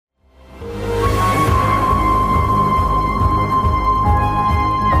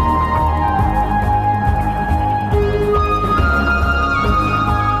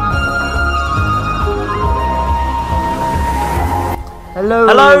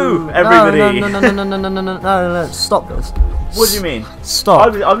Hello, everybody. No, stop this. What do you mean?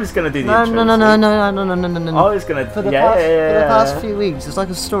 Stop. I was going to do the No. intro. I was going to... For the past few weeks, it's like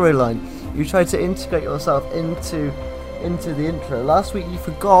a storyline. You try to integrate yourself into the intro. Last week you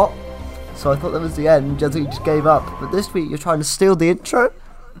forgot, so I thought that was the end. I think you just gave up. But this week you're trying to steal the intro.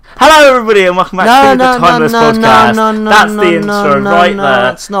 Hello, everybody, and welcome back to the Timeless Podcast. That's the intro right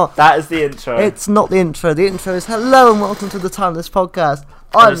there. It's not. That is the intro. It's not the intro. The intro is hello and welcome to the Timeless Podcast.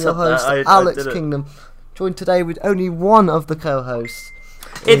 I'm your host, Alex Kingdom, joined today with only one of the co-hosts.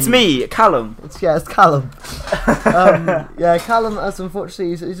 It's me, Callum. It's Callum. Callum, as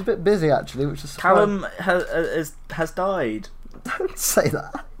unfortunately, he's a bit busy actually, which is Callum has died. Don't say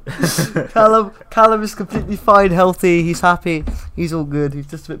that. Callum is completely fine, healthy. He's happy. He's all good. He's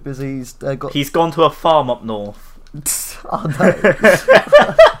just a bit busy. He's gone to a farm up north. Oh no.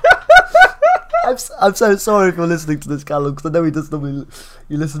 I'm so sorry if you're listening to this, Callum, because I know he does normally.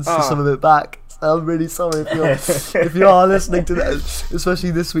 He listens to some of it back. So I'm really sorry if you are listening to that,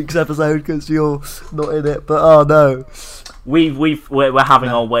 especially this week's episode, because you're not in it. But oh no. We're having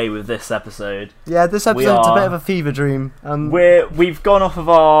our way with this episode. Yeah, this episode's a bit of a fever dream. We've gone off of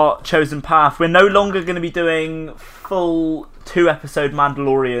our chosen path. We're no longer going to be doing full 2-episode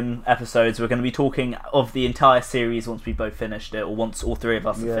Mandalorian episodes. We're going to be talking of the entire series once we both finished it, or once all three of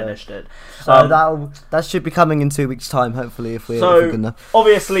us have finished it. So that should be coming in 2 weeks' time, hopefully, if we're good enough.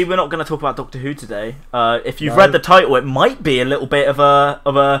 Obviously, we're not going to talk about Doctor Who today. If you've read the title, it might be a little bit of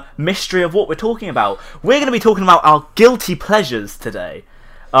a mystery of what we're talking about. We're going to be talking about our guilty pleasures today.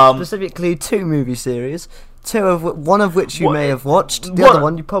 Specifically, 2 movie series. One of which you may have watched. The other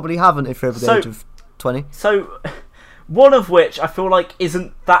one you probably haven't if you're over the age of 20. So, one of which I feel like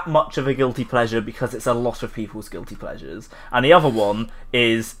isn't that much of a guilty pleasure because it's a lot of people's guilty pleasures, and the other one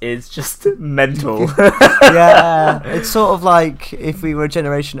is just mental. Yeah, it's sort of like if we were a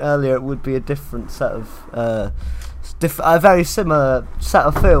generation earlier, it would be a different set of a very similar set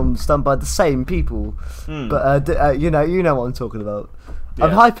of films done by the same people. But you know what I'm talking about. Yeah.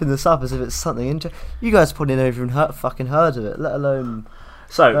 I'm hyping this up as if it's something interesting. You guys probably never even fucking heard of it, let alone.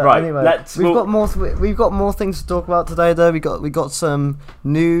 So right, anyway, we've got more things to talk about today. Though we got some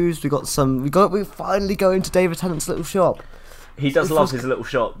news. We finally go into David Tennant's little shop. He does love his little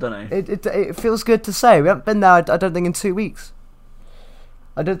shop, doesn't he? It feels good to say. We haven't been there. I don't think in 2 weeks.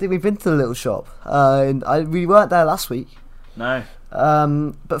 I don't think we've been to the little shop. We weren't there last week. No.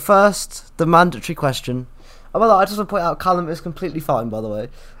 But first, the mandatory question. Well, I just want to point out Callum is completely fine. By the way,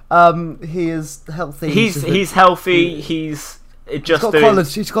 he is healthy. He's healthy. He's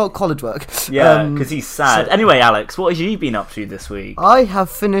got college work. Yeah, because he's sad. So, anyway, Alex, what have you been up to this week? I have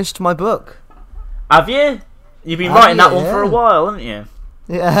finished my book. Have you? You've been writing that one for a while, haven't you?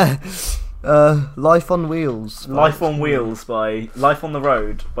 Yeah. Life on Wheels. Life on the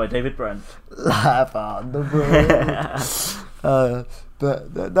Road by David Brent. Life on the Road.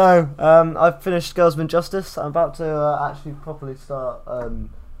 But no, I've finished Girls of Injustice. I'm about to actually properly start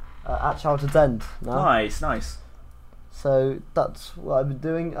At Childhood's End now. Nice. So that's what I've been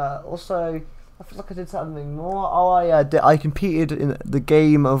doing. Also, I feel like I did something more. I competed in the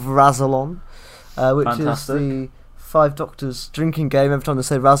game of Razalon, which Fantastic. is the 5 Doctors drinking game. Every time they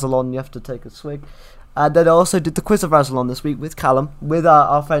say Razalon, you have to take a swig. And then I also did the quiz of Razalon this week with Callum, with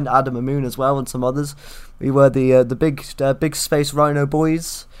our friend Adam and Moon as well, and some others. We were the big space rhino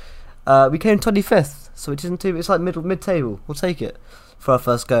boys. We came 25th, so it isn't too. It's like mid table. We'll take it for our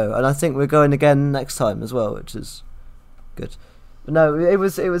first go, and I think we're going again next time as well, which is good. But no, it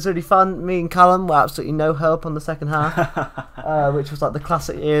was really fun. Me and Callum were absolutely no help on the second half, which was like the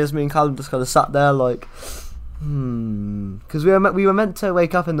classic years. Me and Callum just kind of sat there like, because we were meant to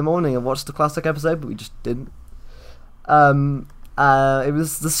wake up in the morning and watch the classic episode, but we just didn't. It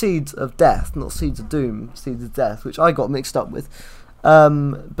was the Seeds of Death, not Seeds of Doom, Seeds of Death, which I got mixed up with.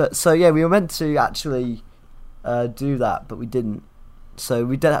 But so yeah, we were meant to actually do that, but we didn't. So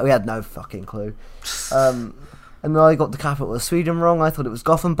we had no fucking clue. And then I got the capital of Sweden wrong. I thought it was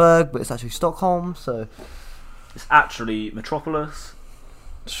Gothenburg, but it's actually Stockholm. So it's actually Metropolis.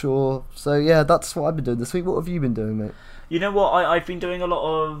 Sure. So yeah, that's what I've been doing this week. What have you been doing, mate? You know what? I've been doing a lot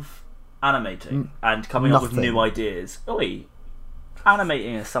of animating and coming up with new ideas. Oi,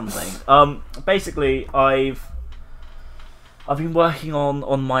 animating is something. Basically, I've been working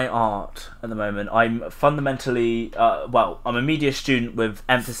on my art at the moment. I'm fundamentally, I'm a media student with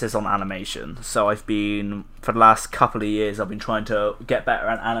emphasis on animation. So I've been, for the last couple of years, I've been trying to get better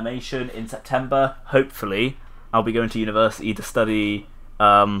at animation. In September, hopefully, I'll be going to university to study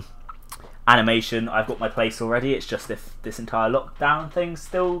animation. I've got my place already. It's just if this entire lockdown thing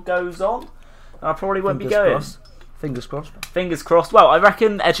still goes on, I probably won't be going. Fingers crossed. Fingers crossed. Well, I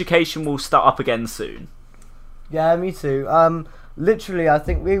reckon education will start up again soon. Yeah, me too. Literally, I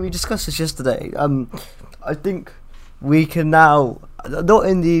think we discussed this yesterday. I think we can now, not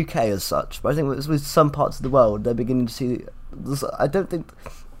in the UK as such, but I think with some parts of the world, they're beginning to see. I don't think,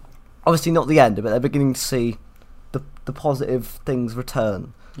 obviously not the end, but they're beginning to see the positive things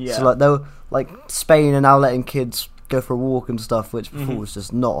return. Yeah. So like Spain are now letting kids go for a walk and stuff, which before was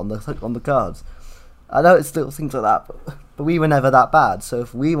just not on the cards. I know it's still things like that, but we were never that bad. So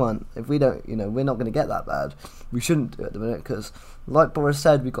if we don't, we're not going to get that bad. We shouldn't do it at the minute because, like Boris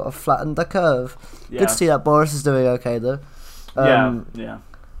said, we've got to flatten the curve. Yeah. Good to see that Boris is doing okay though. Yeah.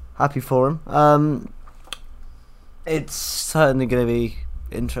 Happy for him. It's certainly going to be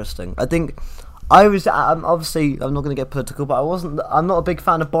interesting. I think obviously I'm not going to get political, but I'm not a big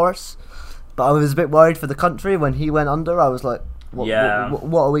fan of Boris, but I was a bit worried for the country when he went under. I was like, what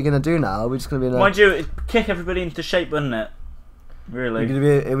are we going to do now? Are we just going to be mind you, it'd kick everybody into shape, wouldn't it? Really?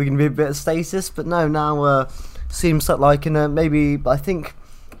 Are we going to be a bit of stasis? But no, now seems like maybe I think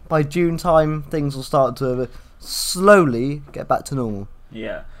by June time things will start to slowly get back to normal.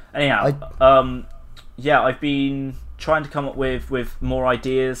 Yeah. Anyhow, I've been trying to come up with more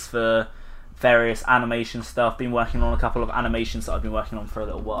ideas for various animation stuff. Been working on a couple of animations that I've been working on for a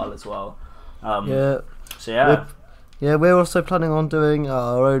little while as well. We're also planning on doing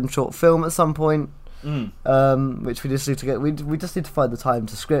our own short film at some point. Which we just need to get. We just need to find the time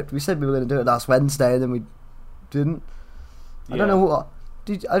to script. We said we were going to do it last Wednesday, and then we didn't. I don't know what.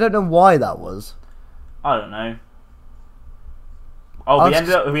 I don't know why that was. I don't know. Oh,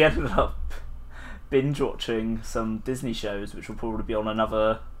 we ended up binge watching some Disney shows, which will probably be on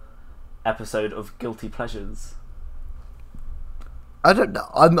another episode of Guilty Pleasures. I don't know.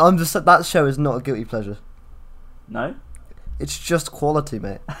 I'm just that show is not a guilty pleasure. No. It's just quality,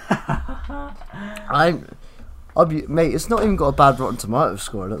 mate. Mate, it's not even got a bad Rotten Tomatoes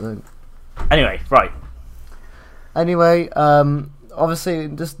score, I don't think. Anyway, right. Obviously,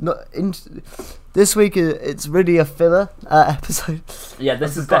 this week it's really a filler episode. Yeah,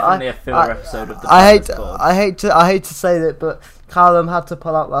 this is definitely a filler episode of the I hate to say that, but Callum had to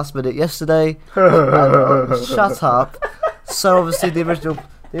pull out last minute yesterday. Shut up. So obviously the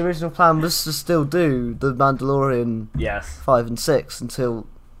original plan was to still do the Mandalorian 5 and 6 until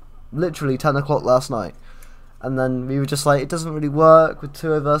literally 10 o'clock last night. And then we were just like, it doesn't really work with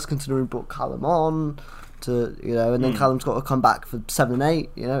two of us, considering we brought Callum on to, and then Callum's got to come back for 7 and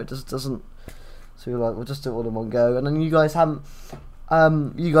 8, it just doesn't. So we were like, we'll just do it all in one go. And then you guys haven't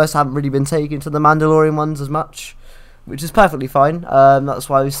really been taking to the Mandalorian ones as much, which is perfectly fine. That's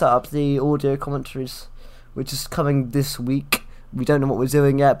why we set up the audio commentaries, which is coming this week. We don't know what we're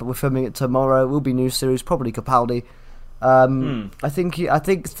doing yet, but we're filming it tomorrow. It will be a new series, probably Capaldi. I think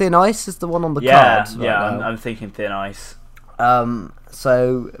Thin Ice is the one on the cards. I'm thinking Thin Ice. But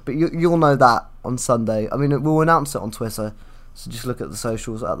you'll know that on Sunday. I mean, we'll announce it on Twitter, so just look at the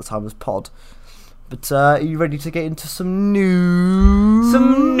socials at the time as pod. But are you ready to get into some news?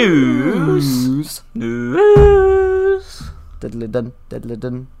 Some news. Diddly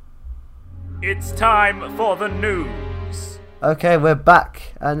dun. It's time for the news. Okay, we're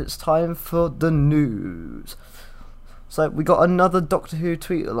back, and it's time for the news. So we got another Doctor Who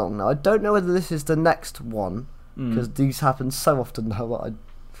tweet along. Now I don't know whether this is the next one, because these happen so often now that I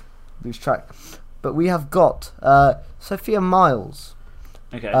lose track. But we have got Sophia Miles,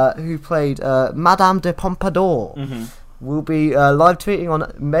 who played Madame de Pompadour, will be live tweeting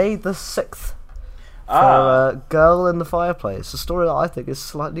on May the 6th for Girl in the Fireplace, a story that I think is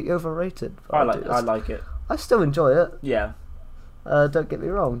slightly overrated. I like it. I still enjoy it. Yeah. Don't get me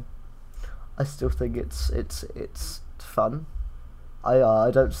wrong. I still think it's fun. I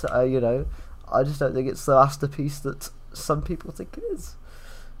just don't think it's the masterpiece that some people think it is.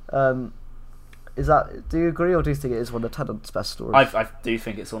 Do you agree, or do you think it is one of Tennant's best stories? I do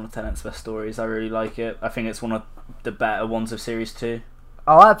think it's one of Tennant's best stories. I really like it. I think it's one of the better ones of Series 2.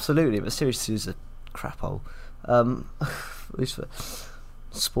 Oh, absolutely, but Series 2 is a crap hole. At least for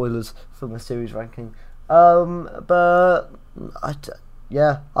spoilers for my series ranking. But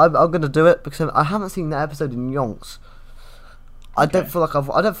I'm gonna do it because I haven't seen that episode in yonks. I don't feel like I've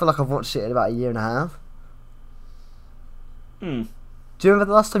watched it in about a year and a half. Do you remember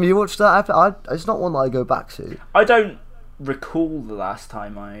the last time you watched that episode? It's not one that I go back to. I don't recall the last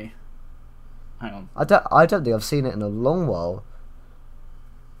time I. Hang on. I don't think I've seen it in a long while.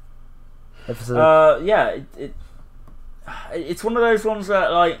 It's one of those ones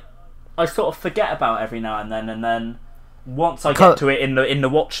that I sort of forget about every now and then once I get to it in the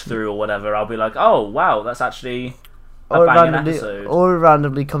watch through or whatever, I'll be like, oh wow, that's actually a banging episode. Or it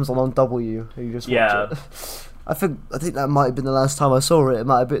randomly comes on W, and you just watch it. I think that might have been the last time I saw it. It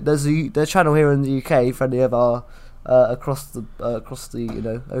might have been there's a channel here in the UK for any of our across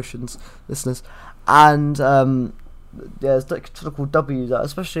the oceans listeners, and there's like a channel called W that,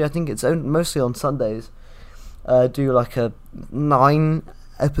 especially I think it's mostly on Sundays, do like a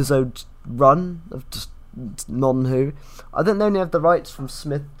 9-episode run of just non-Who. I think they only have the rights from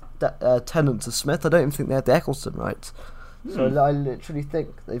Tennant to Smith. I don't even think they have the Eccleston rights. So I literally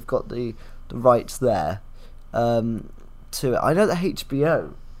think they've got the rights there to it. I know that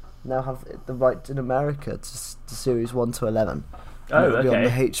HBO now have the rights in America to series 1 to 11. Oh, It'll okay. be on the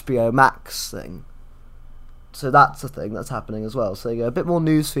HBO Max thing. So that's a thing that's happening as well. So you go, a bit more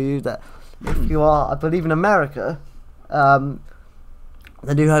news for you that if you are, I believe in America, the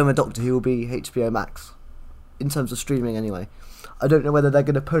new home of Doctor Who will be HBO Max in terms of streaming anyway. I don't know whether they're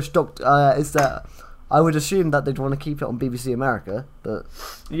going to push I would assume that they'd want to keep it on BBC America, but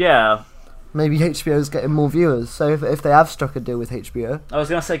yeah, maybe HBO's getting more viewers. So if they have struck a deal with HBO, I was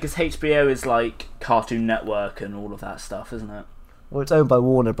gonna say because HBO is like Cartoon Network and all of that stuff, isn't it? well, it's owned by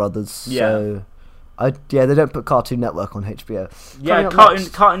Warner Brothers. Yeah. So they don't put Cartoon Network on HBO. Yeah,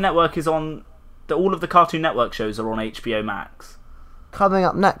 Cartoon Network is on. All of the Cartoon Network shows are on HBO Max. Coming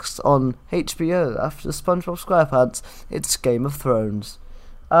up next on HBO after SpongeBob SquarePants, it's Game of Thrones.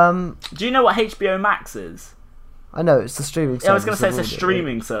 Do you know what HBO Max is? I know it's the streaming service. Yeah, I was going to say it's a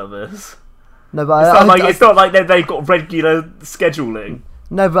streaming service. No, but it's not like they've got regular scheduling.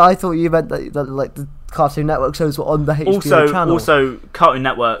 No, but I thought you meant that like the Cartoon Network shows were on the HBO channel. Also, Cartoon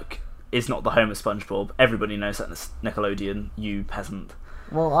Network is not the home of SpongeBob. Everybody knows that it's Nickelodeon, you peasant.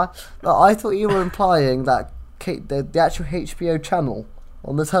 Well, I thought you were implying that the actual HBO channel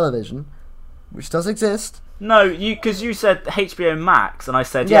on the television, which does exist. No, because you said HBO Max, and I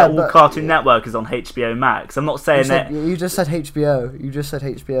said, all Cartoon Network is on HBO Max. I'm not saying that... You just said HBO. You just said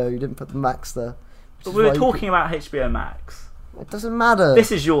HBO. You didn't put the Max there. But we were talking about HBO Max. It doesn't matter.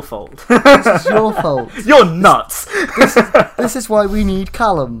 This is your fault. This is your fault. You're nuts. This is why we need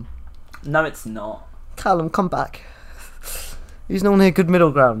Callum. No, it's not. Callum, come back. He's normally a good middle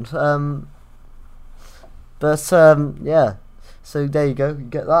ground. Yeah. So there you go, you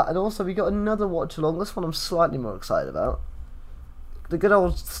get that. And also we got another watch along. This one I'm slightly more excited about. The good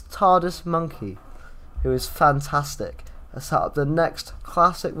old TARDIS Monkey, who is fantastic, has set up the next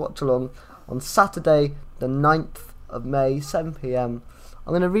classic watch along on Saturday the 9th of May, 7 PM.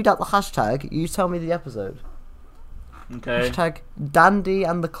 I'm going to read out the hashtag, you tell me the episode. Okay. Hashtag Dandy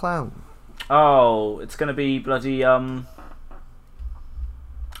and the Clown. Oh, it's going to be bloody Oh,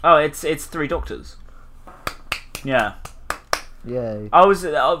 it's 3 Doctors. Yeah. Yay. I was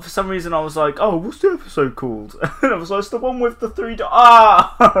for some reason I was like, oh, what's the episode called? And I was like, it's the one with the 3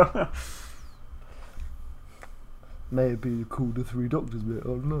 Ah. May it be called the 3 Doctors bit. I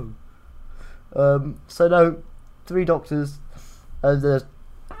don't know. So no, 3 Doctors. The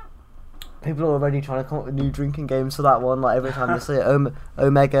people are already trying to come up with new drinking games for that one. Like every time they say it,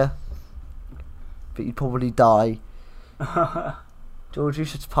 Omega, but you'd probably die. George, you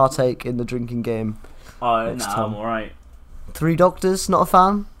should partake in the drinking game. Oh, no, I'm alright. 3 Doctors, not a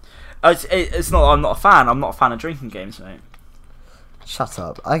fan? It's not. I'm not a fan. I'm not a fan of drinking games, mate. Shut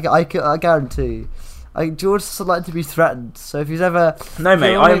up. I guarantee you. George doesn't like to be threatened. So if he's ever no,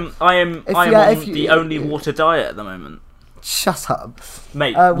 mate, I am on the only water diet at the moment. Shut up,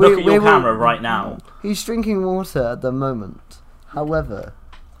 mate. Look at your camera right now. He's drinking water at the moment. However,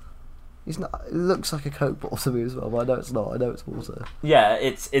 he's not. It looks like a Coke bottle to me as well, but I know it's not. I know it's water. Yeah,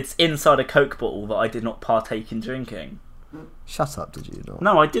 it's inside a Coke bottle that I did not partake in drinking. Shut up, did you not?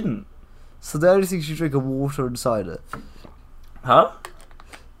 No, I didn't. So the only things you drink are water and cider? Huh?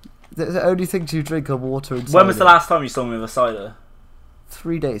 The only things you drink are water and cider? When was the last time you saw me with a cider?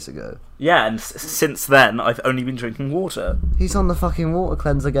 3 days ago. Yeah, and since then, I've only been drinking water. He's on the fucking water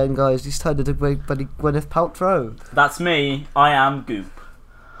cleanse again, guys. He's turned into buddy Gwyneth Paltrow. That's me. I am Goop.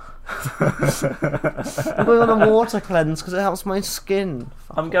 I'm going on a water cleanse because it helps my skin.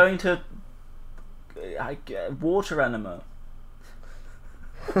 I'm going to... water enema.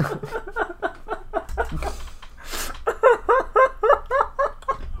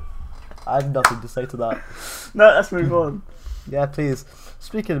 I have nothing to say to that. No, let's move on. Yeah, please.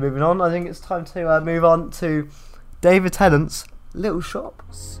 Speaking of moving on, I think it's time to move on to David Tennant's Little Shop.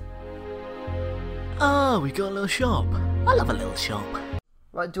 Oh, we got a little shop. I love a little shop.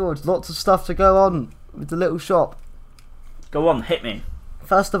 Right, George, lots of stuff to go on with the Little Shop. Go on, hit me.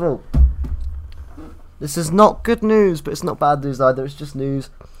 First of all, this is not good news, but it's not bad news either. It's just news.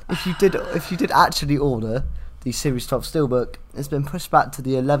 If you did actually order the Series 12 Steelbook, it's been pushed back to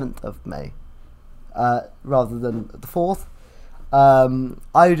the 11th of May, rather than the 4th. I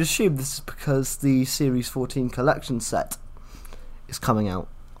would assume this is because the Series 14 collection set is coming out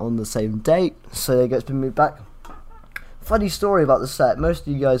on the same date, so it gets been moved back. Funny story about the set, most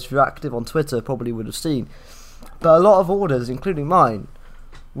of you guys who are active on Twitter probably would have seen, but a lot of orders, including mine,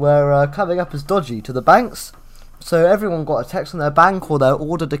 were coming up as dodgy to the banks. So everyone got a text from their bank or their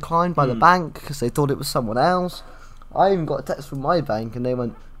order declined by the bank because they thought it was someone else. I even got a text from my bank and they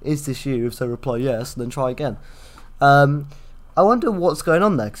went, "Is this you?" If they reply yes, and then try again. I wonder what's going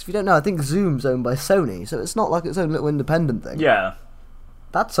on there, because if you don't know, I think Zoom's owned by Sony, so it's not like its own little independent thing. Yeah.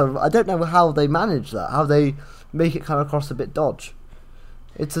 I don't know how they manage that, how they make it come across a bit dodge.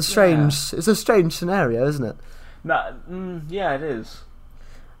 It's a strange scenario, isn't it? Yeah, it is.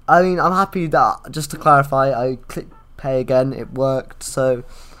 I mean, I'm happy that, just to clarify, I clicked pay again, it worked, so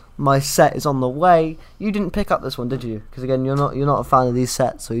my set is on the way. You didn't pick up this one, did you? Because again, you're not a fan of these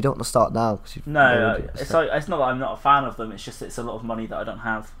sets, so you don't want to start now. No, it's not that I'm not a fan of them, it's just it's a lot of money that I don't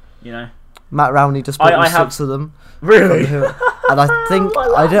have, you know? Matt Rowney just bought six of them. Really? And I think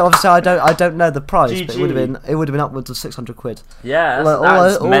I don't know the price, GG. But it would have been upwards of 600 quid. Yeah,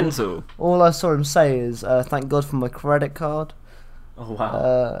 that's mental. All I saw him say is, "Thank God for my credit card." Oh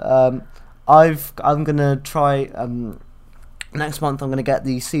wow. I'm gonna try. Next month, I'm gonna get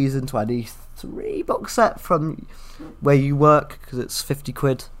the season 23 box set from where you work because it's 50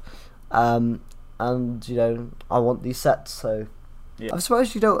 quid. And you know, I want these sets, so. Yeah. I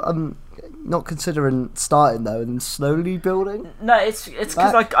suppose you don't. Not considering starting though and slowly building. No, it's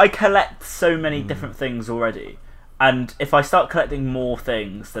because I collect so many different things already, and if I start collecting more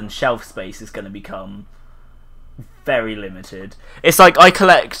things, then shelf space is going to become very limited. It's like I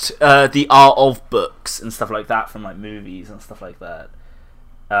collect the art of books and stuff like that from like movies and stuff like that.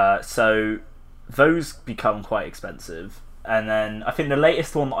 So those become quite expensive, and then I think the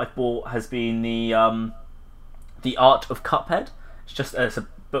latest one that I've bought has been the Art of Cuphead. It's a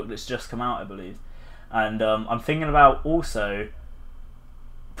book that's just come out, I believe, and I'm thinking about also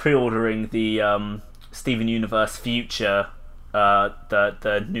pre-ordering the Steven Universe Future,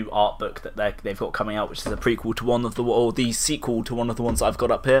 the new art book that they've got coming out, which is a prequel to one of the sequel to one of the ones that I've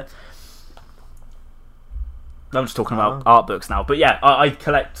got up here. I'm just talking about art books now, but yeah, I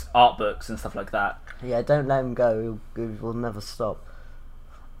collect art books and stuff like that. Yeah, don't let him go; he'll never stop.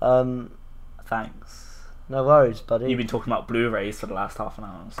 Thanks. No worries, buddy. You've been talking about Blu-rays for the last half an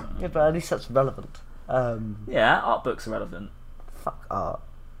hour. So. Yeah, but at least that's relevant. Yeah, art books are relevant. Fuck art.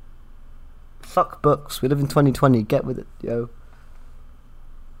 Fuck books. We live in 2020. Get with it, yo.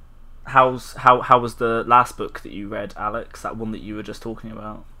 How was the last book that you read, Alex? That one that you were just talking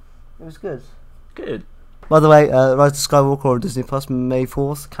about? It was good. Good. By the way, Rise of Skywalker on Disney Plus, May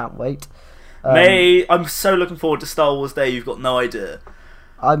 4th. Can't wait. I'm so looking forward to Star Wars Day. You've got no idea.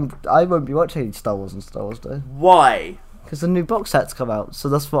 I won't be watching Star Wars on Star Wars Day. Why? Because the new box sets come out, so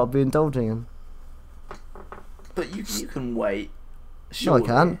that's what I'll be indulging in. But you can wait. Surely. No, I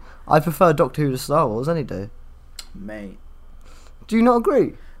can't. I prefer Doctor Who to Star Wars any day. Mate. Do you not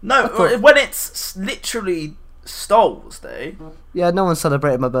agree? No, when it's literally Star Wars Day. Yeah, no one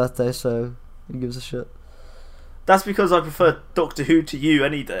celebrated my birthday, so who gives a shit? That's because I prefer Doctor Who to you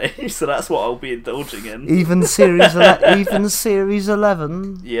any day, so that's what I'll be indulging in. Even series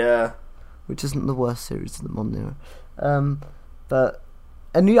 11. Yeah. Which isn't the worst series in the modern era.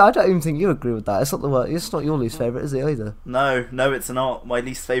 I don't even think you agree with that. It's not the worst. It's not your least favourite, is it either? No, it's not. My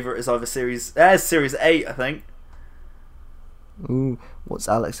least favourite is either series 8, I think. Ooh, what's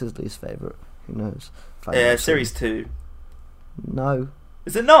Alex's least favourite? Who knows? Series 2. No.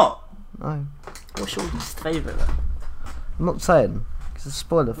 Is it not? No. What's your least favourite then? I'm not saying, because it's a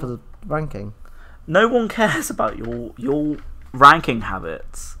spoiler for the ranking. No one cares about your ranking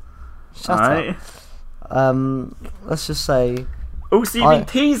habits. Shut up. Let's just say... Also, you've been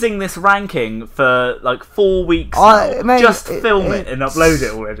teasing this ranking for like 4 weeks now. Mate, just film it and upload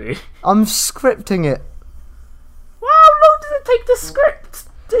it already. I'm scripting it. Well, how long does it take to script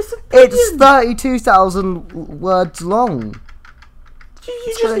this opinion? It's 32,000 words long.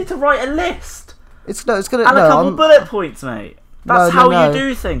 You just need to write a list. It's gonna and a couple bullet points, mate. That's how you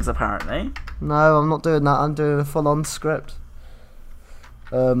do things, apparently. No, I'm not doing that. I'm doing a full-on script.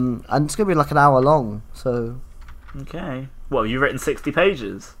 And it's gonna be like an hour long. So. Okay. Well, you've written 60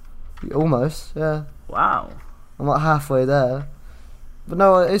 pages. Almost, yeah. Wow. I'm like halfway there. But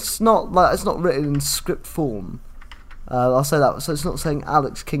no, it's not written in script form. I'll say that. So it's not saying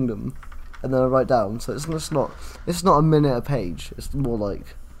Alex Kingdom, and then I write down. So it's not a minute a page. It's more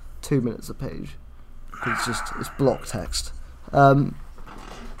like 2 minutes a page. It's block text. But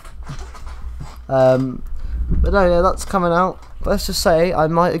no, yeah, that's coming out. Let's just say I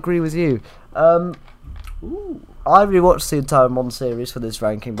might agree with you. Ooh. I rewatched the entire Mon series for this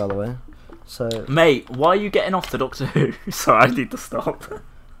ranking, by the way. So, mate, why are you getting off the Doctor Who? Sorry, I need to stop.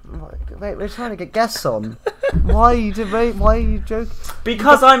 Wait, we're trying to get guests on. Why are you joking?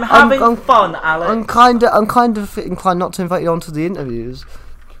 Because I'm having fun, Alex. I'm kind of inclined not to invite you onto the interviews,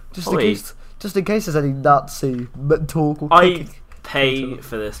 just in case there's any Nazi talk. I pay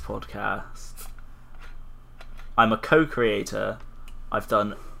for this podcast. I'm a co-creator. I've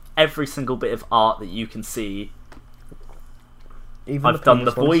done every single bit of art that you can see. I've done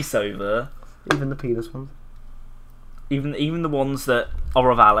the voiceover. Even the penis ones. Even the ones that are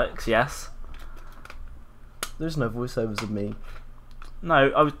of Alex, yes. There's no voiceovers of me.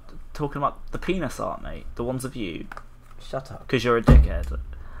 No, I was talking about the penis art, mate. The ones of you. Shut up. Because you're a dickhead.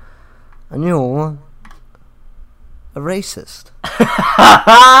 And you're a racist.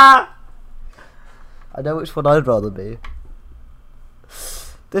 I know which one I'd rather be.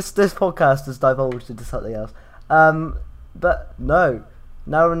 This podcast has divulged into something else. But no.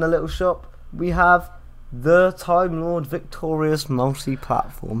 Now we're in a little shop. We have the Time Lord Victorious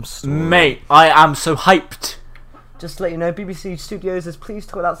multi-platform story. Mate, I am so hyped. Just to let you know, BBC Studios is pleased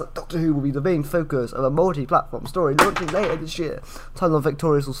to announce that Doctor Who will be the main focus of a multi-platform story launching later this year. Time Lord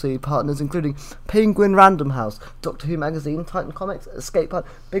Victorious will see partners including Penguin Random House, Doctor Who Magazine, Titan Comics, Escape Hunt,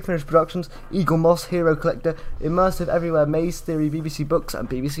 Big Finish Productions, Eagle Moss, Hero Collector, Immersive Everywhere, Maze Theory, BBC Books and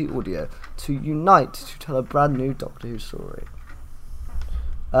BBC Audio to unite to tell a brand new Doctor Who story.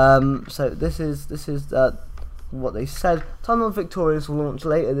 So this is what they said. Time Lord Victorious will launch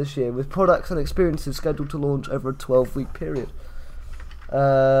later this year with products and experiences scheduled to launch over a 12-week period.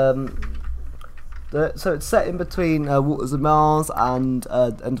 So it's set in between Waters of Mars and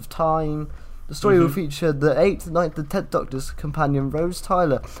End of Time. The story will feature the 8th, 9th and 10th Doctor's companion Rose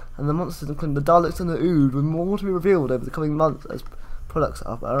Tyler and the monsters including the Daleks and the Ood, with more to be revealed over the coming months as products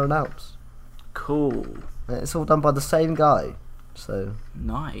are announced. Cool. And it's all done by the same guy. So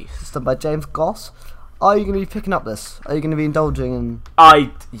nice. It's done by James Goss. Are you going to be picking up this? Are you going to be indulging in?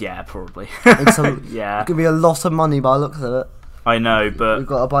 Yeah, probably. Yeah. It's going to be a lot of money by the looks of it. I know, but we've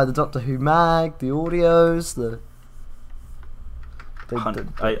got to buy the Doctor Who mag, the audios, the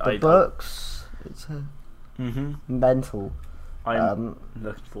books. It's mental. I'm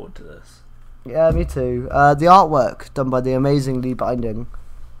looking forward to this. Yeah, me too. The artwork done by the amazing Lee Binding.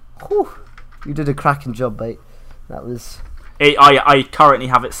 Whew, you did a cracking job, mate. That was. I currently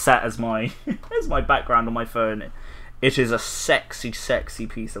have it set as my as my background on my phone. It is a sexy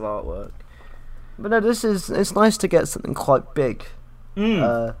piece of artwork. But no, it's nice to get something quite big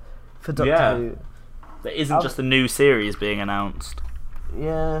for Doctor Who. There isn't just a new series being announced.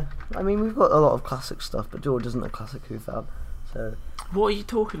 Yeah, I mean we've got a lot of classic stuff, but George isn't a classic Who fan, so. What are you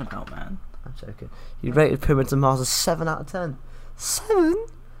talking about, man? I'm joking. You rated Pyramids of Mars a 7 out of 10. 7?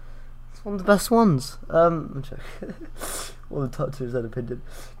 It's one of the best ones. I'm joking. All the top to his own opinion.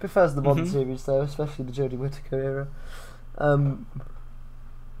 Prefers the modern series though, especially the Jodie Whittaker era.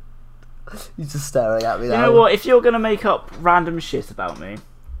 He's just staring at me now. You know what? If you're gonna make up random shit about me,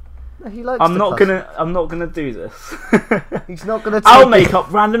 no, he likes I'm not gonna do this. He's not gonna. I'll make up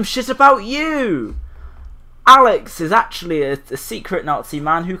random shit about you. Alex is actually a secret Nazi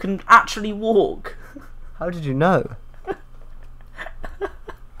man who can actually walk. How did you know?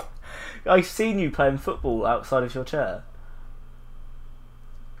 I've seen you playing football outside of your chair.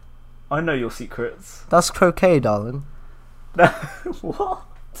 I know your secrets. That's croquet, darling. What?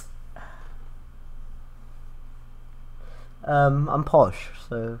 I'm posh,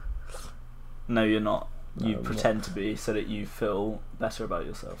 so. No, you're not. You No, pretend to be so that you feel better about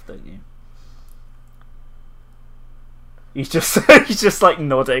yourself, don't you? He's just like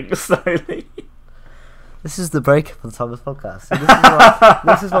nodding slowly. This is the breakup of the Thomas podcast. See,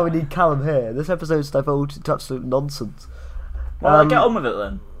 this is why we need Callum here. This episode's divulged into absolute nonsense. Well, get on with it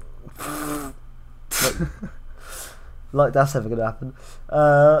then. like that's ever gonna happen.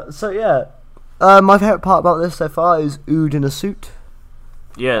 So yeah, my favourite part about this so far is Ood in a suit.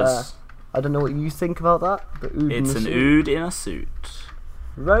 Yes. I don't know what you think about that, but Ood in a suit. It's an Ood in a suit.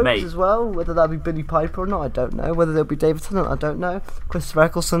 Rose Mate. as well, whether that be Billy Piper or not, I don't know. Whether there'll be David Tennant, I don't know. Christopher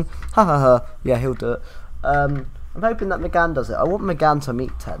Eccleston, yeah, he'll do it. I'm hoping that McGann does it. I want McGann to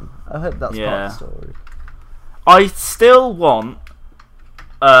meet 10. I hope that's part of the story. I still want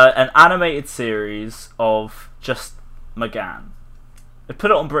an animated series of just McGann. They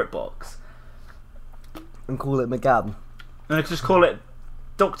put it on BritBox. And call it McGann. And they could just call it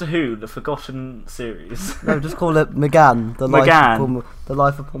Doctor Who, the Forgotten Series. No, just call it McGann. The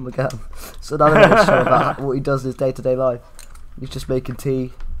life of Paul McGann. So an animated show about what he does in his day-to-day life. He's just making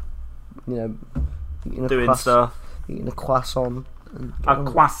tea, eating doing stuff. Eating a croissant. A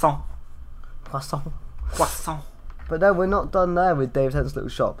croissant. Croissant. Croissant. But no, we're not done there with Dave Tent's Little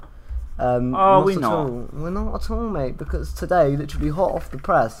Shop. Are we not? We're not at all, mate, because today, literally hot off the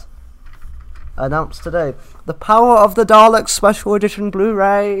press, announced today, the Power of the Daleks Special Edition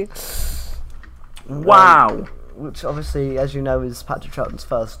Blu-ray. Wow. Which obviously, as you know, is Patrick Troughton's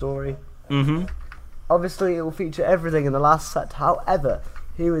first story. Mm-hmm. Obviously, it will feature everything in the last set. However,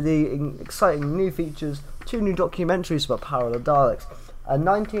 here are the exciting new features, 2 new documentaries about Power of the Daleks, a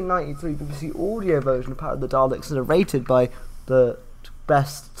 1993 BBC audio version of Power of the Daleks narrated by the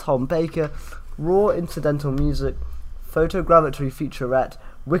best Tom Baker, raw incidental music, photogrammetry featurette,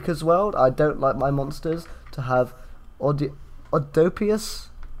 Wicker's World, I Don't Like My Monsters to have Oedipus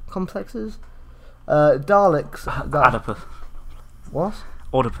complexes, Daleks... Oedipus. What?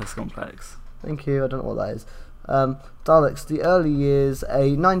 Oedipus complex. Thank you, I don't know what that is. Daleks, The Early Years,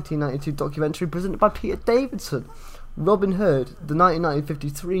 a 1992 documentary presented by Peter Davidson. Robin Hood, the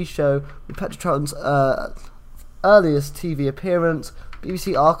 1953 show with Patrick Troughton's earliest TV appearance,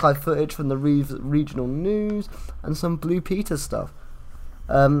 BBC archive footage from the regional news, and some Blue Peter stuff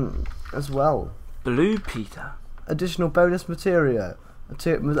as well. Blue Peter? Additional bonus material.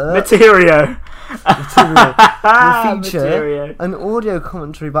 Materio! Will feature an audio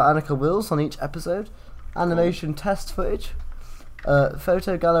commentary by Annika Wills on each episode, animation test footage,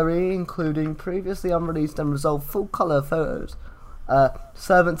 photo gallery including previously unreleased and resolved full colour photos,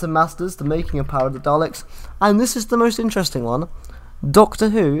 Servants and Masters, the making of Power of the Daleks, and this is the most interesting one, Doctor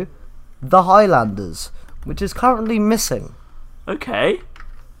Who, The Highlanders, which is currently missing. Okay.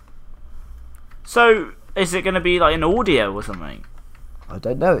 So, is it going to be like an audio or something? I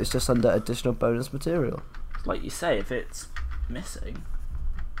don't know, it's just under additional bonus material. Like you say, if it's missing,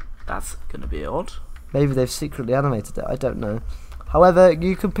 that's going to be odd. Maybe they've secretly animated it, I don't know. However,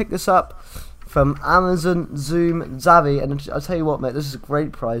 you can pick this up from Amazon, Zoom, Zavvi, and I'll tell you what, mate, this is a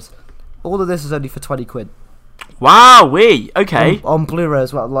great price. All of this is only for 20 quid. Wow-wee, okay. On Blu-ray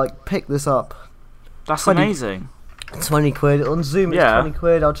as well, like, pick this up. That's amazing. 20 quid. On Zoom it's 20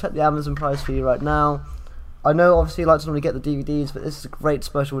 quid. I'll check the Amazon price for you right now. I know obviously you like to normally get the DVDs, but this is a great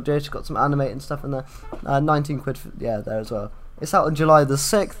special edition. It's got some animated stuff in there. 19 quid for, there as well. It's out on July the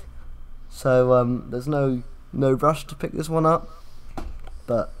 6th, so there's no rush to pick this one up,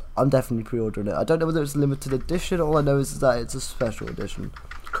 but I'm definitely pre-ordering it. I don't know whether it's a limited edition. All I know is that it's a special edition.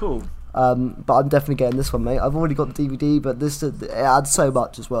 Cool. But I'm definitely getting this one, mate. I've already got the DVD, but it adds so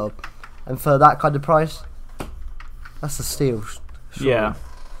much as well, and for that kind of price, that's a steal. Sure. Yeah.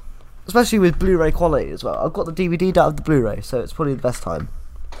 Especially with Blu-ray quality as well. I've got the DVD out of the Blu-ray, so it's probably the best time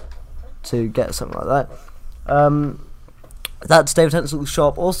to get something like that. That's David Tent's Little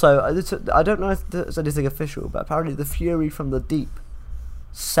Shop. Also, I don't know if there's anything official, but apparently the Fury from the Deep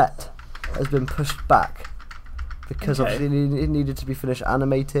set has been pushed back because obviously it needed to be finished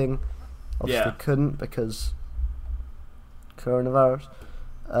animating. Obviously couldn't because coronavirus.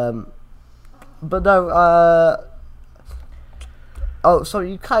 But no, oh,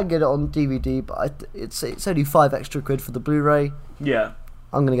 sorry, you can get it on DVD, but it's only £5 extra for the Blu-ray. Yeah.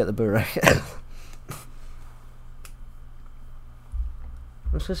 I'm gonna get the Blu-ray. I'm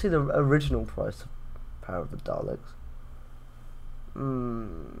just gonna see the original price of Power of the Daleks.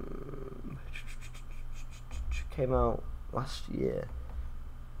 Came out last year.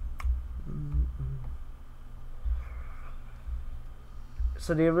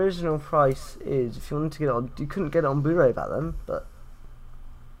 So the original price is, if you wanted to get it on, you couldn't get it on Blu-ray back then, but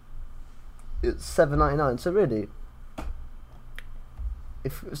it's $7.99. So really,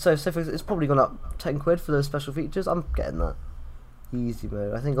 it's probably gone up 10 quid for those special features. I'm getting that easy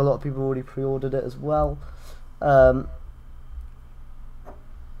mode. I think a lot of people already pre-ordered it as well.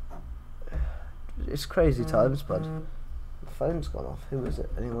 It's crazy times, but the phone's gone off. Who is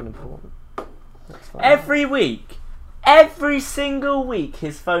it? Anyone important? Every single week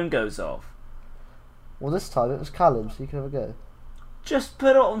his phone goes off. Well, this time it was Callum, so you can have a go. Just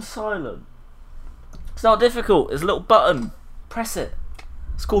put it on silent. It's not difficult. There's a little button. Press it.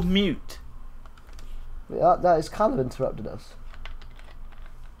 It's called mute. That is Callum interrupted us.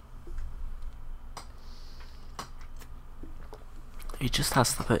 He just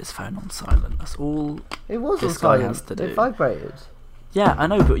has to put his phone on silent. That's all. It was this on silent. Guy has to do. It vibrated. Yeah, I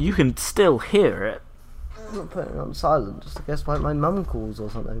know, but you can still hear it. I'm not putting it on silent, just in case my mum calls or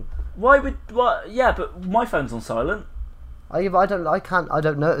something. Why would what? Yeah, but my phone's on silent. I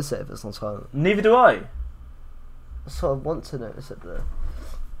don't notice it if it's on silent. Neither do I. I sort of want to notice it though.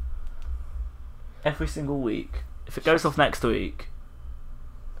 Every single week. If it goes off next week,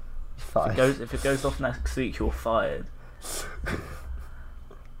 if it goes off next week, you're fired.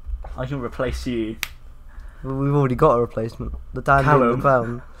 I can replace you. We've already got a replacement. The dandy and the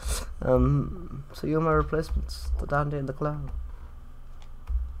Callum. clown. So you're my replacements. The dandy and the clown.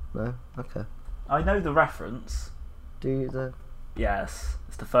 No? Okay. I know the reference. Do you though? Yes,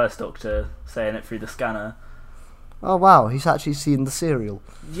 it's the first Doctor saying it through the scanner. Oh wow, he's actually seen the serial.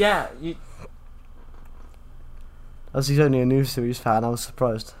 Yeah, As he's only a new series fan, I was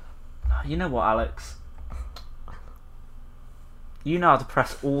surprised. you know what, Alex? You know how to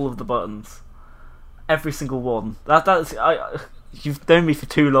press all of the buttons. Every single one. You've known me for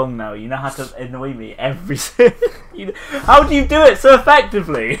too long now. You know how to annoy me every how do you do it so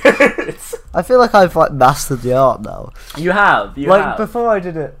effectively? I feel like I've mastered the art now. You have. Before I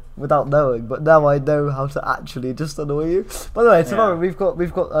did it without knowing, but now I know how to actually just annoy you. By the way, tomorrow we've got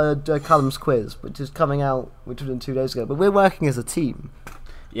Callum's quiz, which is coming out, which was in 2 days ago. But we're working as a team.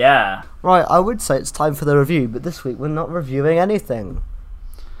 Yeah. Right, I would say it's time for the review, but this week we're not reviewing anything.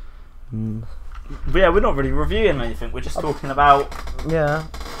 Yeah, we're not really reviewing anything. We're just talking about a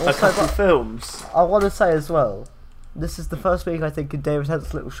couple of films. I want to say as well, this is the first week I think in David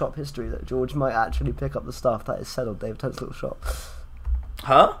Tennant's Little Shop history that George might actually pick up the stuff that is said on David Tennant's Little Shop.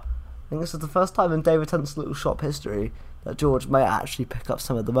 Huh? I think this is the first time in David Tennant's Little Shop history that George may actually pick up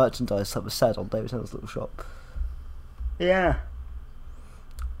some of the merchandise that was said on David Tennant's Little Shop. Yeah.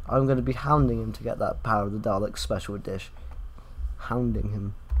 I'm going to be hounding him to get that Power of the Daleks special dish. Hounding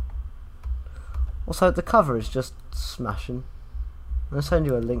him. Also, the cover is just smashing. I'm going to send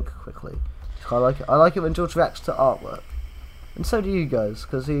you a link quickly. I like it. I like it when George reacts to artwork. And so do you guys,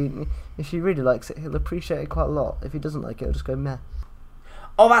 because if he really likes it, he'll appreciate it quite a lot. If he doesn't like it, he'll just go meh.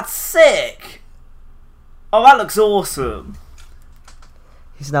 Oh, that's sick! Oh, that looks awesome.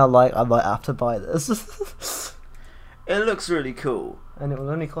 He's now like, I might have to buy this. It looks really cool. And it will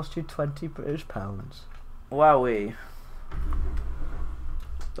only cost you £20 British. Wowee.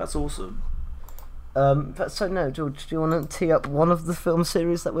 That's awesome. So no, George, do you want to tee up one of the film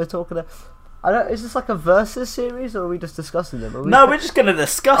series that we're talking about? Is this like a versus series, or are we just discussing them? We're just going to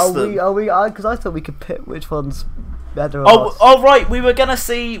discuss them. Because I thought we could pick which one's better. Right. We were gonna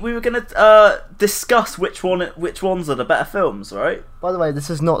discuss which ones are the better films, right? By the way, this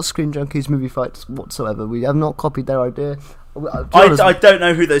is not Screen Junkies movie fights whatsoever. We have not copied their idea. I don't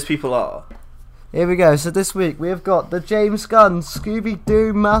know who those people are. Here we go. So this week we have got the James Gunn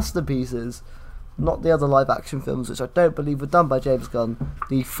Scooby-Doo masterpieces. Not the other live-action films, which I don't believe were done by James Gunn.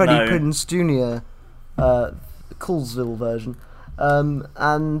 The Freddie Prinze Jr. Coolsville version,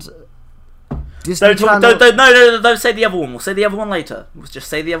 and Disney Channel. Don't say the other one. We'll say the other one later. We'll just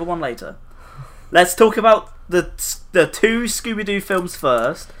say the other one later. Let's talk about the two Scooby-Doo films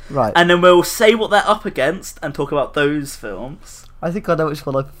first, right? And then we'll say what they're up against and talk about those films. I think I know which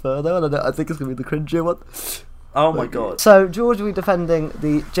one I prefer, though, and I think it's going to be the cringier one. Oh my god. So, George will be defending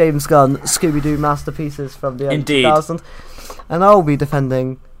the James Gunn Scooby-Doo masterpieces from the early 2000s. And I'll be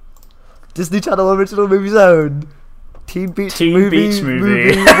defending Disney Channel Original Movie Zone. Teen Beach Movie 1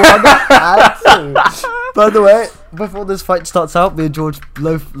 and 2. By the way, before this fight starts out, me and George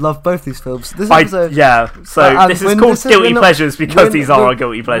love both these films. This episode, this is called Guilty Pleasures because these are our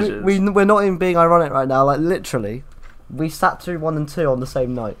Guilty Pleasures. We're not even being ironic right now, like literally. We sat through 1 and 2 on the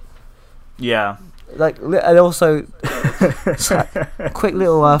same night. Yeah. And also, quick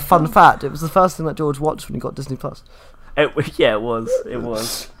little fun fact: it was the first thing that George watched when he got Disney Plus. It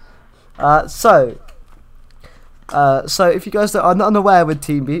was. So if you guys are unaware with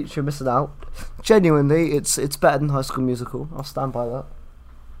Teen Beach, you're missing out. Genuinely, it's better than High School Musical. I'll stand by that.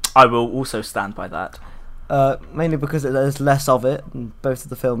 I will also stand by that. Mainly because there's less of it, and both of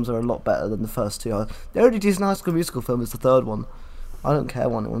the films are a lot better than the first two are. The only decent High School Musical film is the third one. I don't care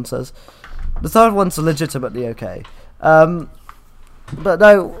what anyone says. The third one's legitimately okay. But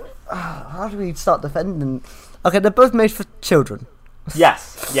no, how do we start defending? Okay, they're both made for children.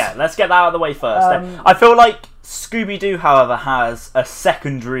 Yes, yeah, let's get that out of the way first. I feel like Scooby-Doo, however, has a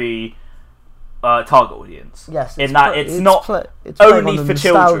secondary target audience. Yes, it's not only for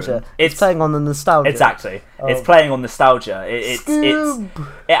children. It's playing on the nostalgia. Exactly, it's playing on nostalgia. It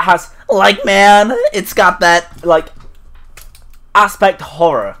has it's got that like aspect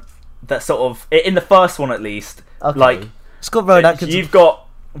horror that sort of in the first one at least. Okay. Like it's got Rowan Atkinson. You've got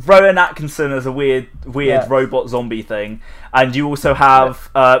Rowan Atkinson as a weird robot zombie thing, and you also have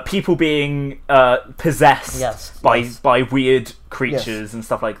people being possessed by weird creatures and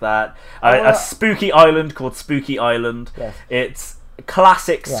stuff like that. A spooky island called Spooky Island. Yes. It's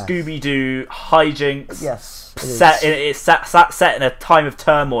classic Scooby-Doo hijinks. Yes, it's set in a time of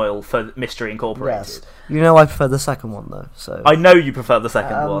turmoil for Mystery Incorporated. Yes. You know I prefer the second one though. So I know you prefer the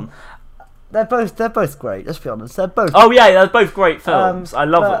second one. they're both great. Let's be honest. They're both. Oh yeah, they're both great films. I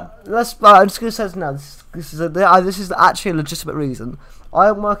love them. I'm just gonna say this now. This is actually a legitimate reason. I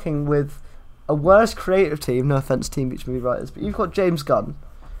am working with a worse creative team. No offense, Teen Beach movie writers, but you've got James Gunn.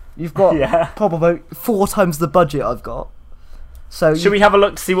 You've got probably 4 times the budget I've got. So should we have a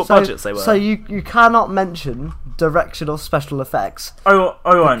look to see what budgets they were? So you cannot mention direction or special effects. I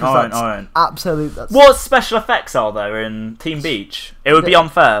won't. Absolutely. What special effects are there in Teen Beach? It would be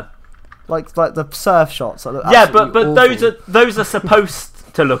unfair. Like the surf shots. But awful. those are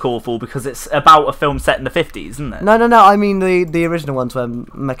supposed to look awful because it's about a film set in the 50s, isn't it? No. I mean the original ones where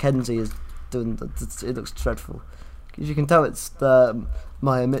Mackenzie is doing. It looks dreadful. Because you can tell it's the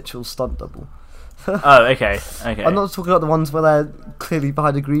Maya Mitchell stunt double. Oh, okay. I'm not talking about the ones where they're clearly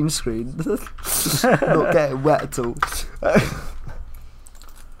behind a green screen, not getting wet at all.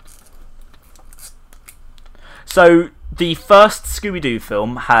 So the first Scooby-Doo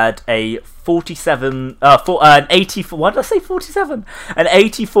film had a 84. Why did I say 47? An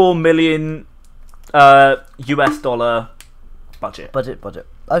 84 million US dollar budget. Budget.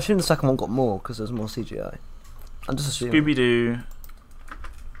 I assume the second one got more because there's more CGI. I'm just assuming. Scooby-Doo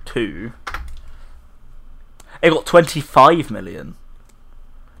 2. It got 25 million.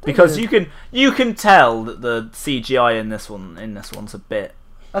 Because you can tell that the CGI in this one's a bit.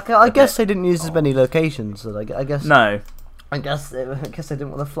 Okay, I guess they didn't use as many locations. So I guess no. I guess they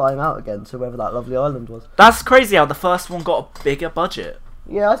didn't want to fly him out again to wherever that lovely island was. That's crazy how the first one got a bigger budget.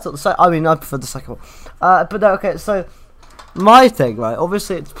 Yeah, I thought so. I mean, I prefer the second one. But no, okay. So my thing, right?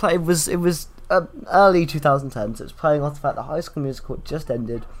 Obviously, it was early 2010s. It's playing off the fact that High School Musical just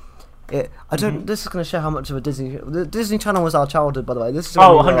ended. This is going to show how much of a the Disney Channel was our childhood, by the way. This is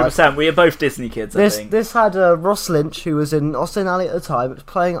 100%. We are both Disney kids. I think this had Ross Lynch, who was in Austin Alley at the time. It was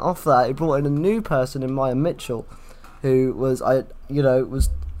playing off that. It brought in a new person in Maya Mitchell, who was was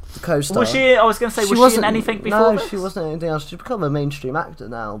the co-star. Was she? I was going to say, was she in anything before? No, she wasn't in anything else. She's become a mainstream actor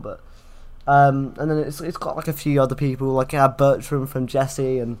now, but and then it's got like a few other people, like Bertram from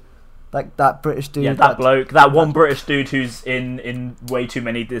Jessie and. Like that British dude. Yeah, that one British dude who's in way too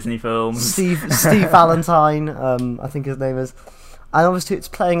many Disney films. Steve Valentine, I think his name is. And obviously it's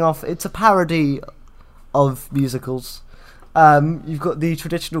playing off, it's a parody of musicals. You've got the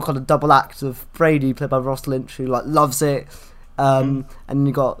traditional kind of double act of Brady, played by Ross Lynch, who loves it. And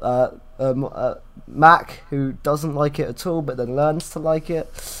you got Mac, who doesn't like it at all, but then learns to like it.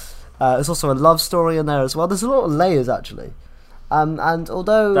 There's also a love story in there as well. There's a lot of layers, actually. And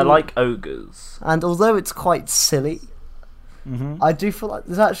although they're like ogres, and although it's quite silly, I do feel like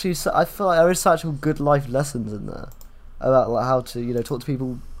there is actual good life lessons in there about how to talk to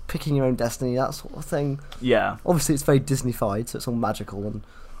people, picking your own destiny, that sort of thing. Yeah. Obviously, it's very Disney-fied, so it's all magical and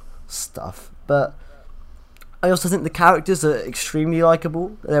stuff. But I also think the characters are extremely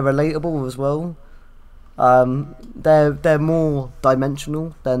likable. They're relatable as well. They're more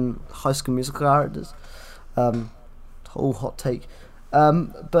dimensional than High School Musical characters. Whole hot take,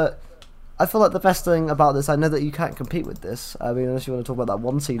 but I feel like the best thing about this, I know that you can't compete with this, I mean, unless you want to talk about that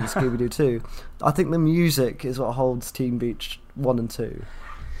one scene in Scooby-Doo 2, I think the music is what holds Teen Beach 1 and 2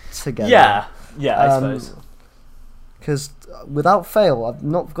 together. Yeah, I suppose. Because without fail, I've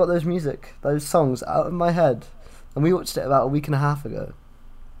not got those songs out of my head, and we watched it about a week and a half ago.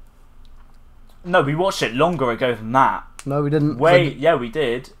 No, we watched it longer ago than that. No, we didn't. Yeah, we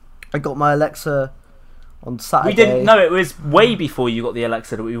did. I got my Alexa on Saturday. We didn't. No, it was way before you got the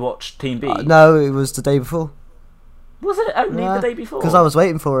Alexa that we watched Teen Beach. No, it was the day before. Was it only the day before? Because I was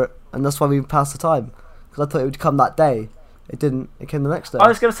waiting for it, and that's why we passed the time. Because I thought it would come that day. It didn't. It came the next day. I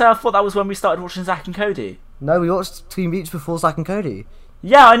was going to say, I thought that was when we started watching Zack and Cody. No, we watched Teen Beach before Zack and Cody.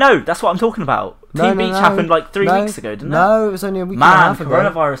 Yeah, I know. That's what I'm talking about. Teen Beach happened like 3 weeks ago, didn't it? No, it was only a week and a half ago.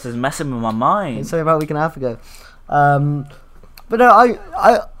 Man, coronavirus is messing with my mind. It's only about a week and a half ago. But no,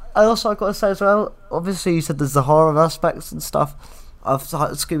 I also, I've got to say as well, obviously you said there's the horror aspects and stuff of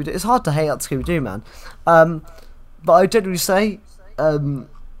Scooby-Doo. It's hard to hate on Scooby-Doo, man. But I generally say, I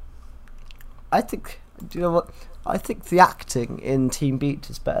think, do you know what? I think the acting in Teen Beach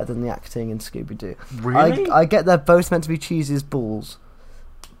is better than the acting in Scooby-Doo. Really? I get they're both meant to be cheesy as balls,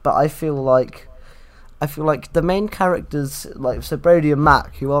 but I feel like the main characters, like so Brody and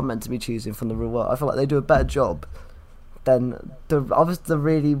Mac, who are meant to be cheesy from the real world, I feel like they do a better job than the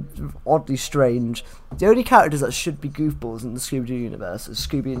really oddly strange. The only characters that should be goofballs in the Scooby-Doo universe is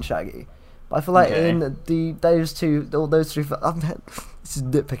Scooby and Shaggy. But I feel like in those three, this is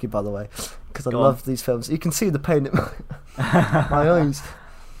nitpicking, by the way, because I love these films. You can see the pain in my eyes.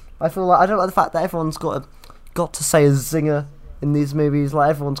 I feel like I don't like the fact that everyone's got to say a zinger in these movies.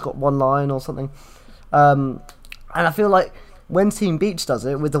 Like everyone's got one line or something, and I feel like when Team Beach does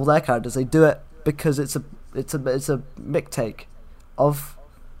it with all their characters, they do it because it's a mick take of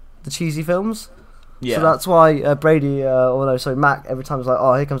the cheesy films. Yeah. So that's why Brady, Mac, every time is like,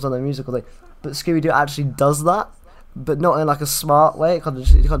 oh, here comes another musical thing. But Scooby-Doo actually does that, but not in like a smart way. It kind of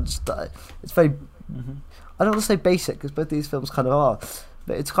just it's very. Mm-hmm. I don't want to say basic because both these films kind of are,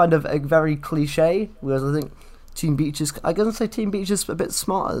 but it's kind of a very cliche. Whereas I think Team Beach is. I'm gonna say Team Beach is a bit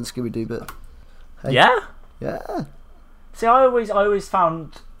smarter than Scooby-Doo, but hey. Yeah. See, I always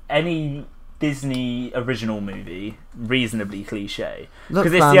found any Disney original movie reasonably cliche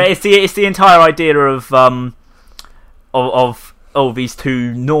because it's the entire idea of these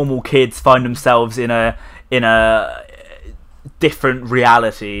two normal kids find themselves in a different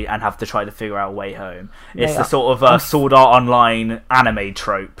reality and have to try to figure out a way home. It's the sort of Sword Art Online anime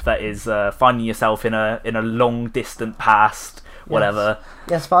trope that is finding yourself in a long distant past, whatever.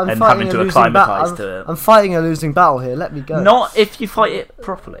 Yes, but I'm having to acclimatise to it. I'm fighting a losing battle here. Let me go. Not if you fight it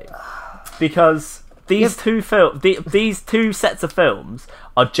properly. Because these two sets of films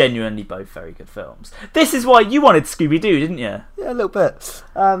are genuinely both very good films. This is why you wanted Scooby-Doo, didn't you? Yeah, a little bit.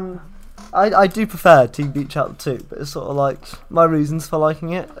 I do prefer Team Beach out of the two, but it's sort of like my reasons for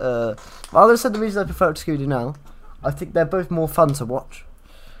liking it. I'm going to say the reason I prefer Scooby-Doo now. I think they're both more fun to watch.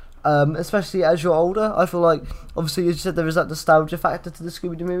 Especially as you're older. I feel like, obviously, as you said, there is that nostalgia factor to the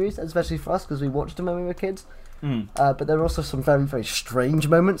Scooby-Doo movies, especially for us because we watched them when we were kids. But there are also some very, very strange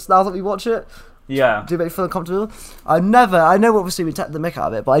moments now that we watch it. Yeah. Do make you feel uncomfortable? I know obviously we take the mick out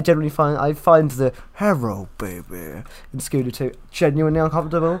of it, but I generally find the hello baby in Scooby-Doo 2 genuinely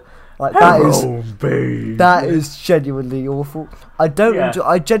uncomfortable. Like that is genuinely awful. I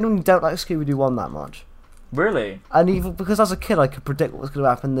genuinely don't like Scooby-Doo 1 that much. Really? And even because as a kid I could predict what was going to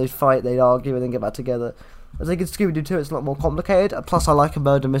happen. They'd fight, they'd argue, and then get back together. I think in Scooby-Doo 2 it's a lot more complicated. Plus I like a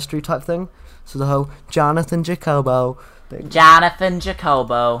murder mystery type thing. So the whole Jonathan Jacobo thing.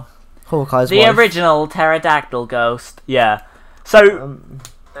 Hawkeye's the wife. original pterodactyl ghost. Yeah. So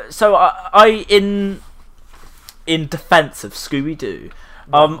I in defense of Scooby-Doo,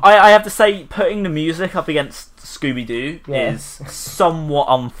 I have to say putting the music up against Scooby-Doo is somewhat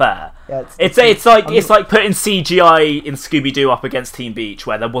unfair. Yeah, it's like putting CGI in Scooby-Doo up against Team Beach,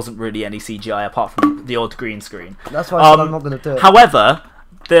 where there wasn't really any CGI apart from the odd green screen. That's why I'm not going to do it. However,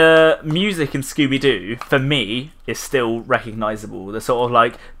 the music in Scooby-Doo for me is still recognisable. The sort of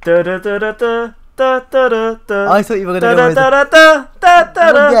like da da da da da. I thought you were going to go with yeah,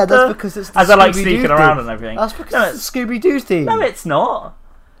 that's because it's the as I like sneaking around and everything. That's because it's the Scooby-Doo theme. No, it's not.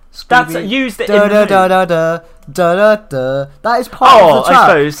 That's used in the that is part of the track. I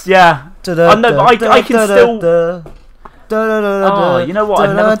suppose, yeah. I can still. Oh, you know what?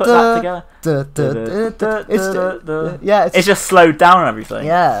 I've never put that together. It's just slowed down and everything.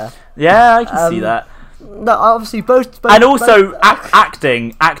 Yeah, I can see that. No, obviously both and also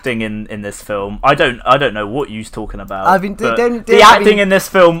acting in this film. I don't know what you're talking about. I mean, the acting in this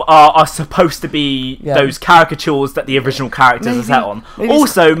film are supposed to be those caricatures that the original characters are set on.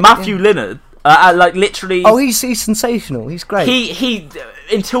 Also, Matthew Lillard, like literally. Oh, he's sensational. He's great. He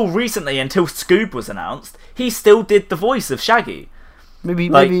until recently, until Scoob was announced, he still did the voice of Shaggy. Maybe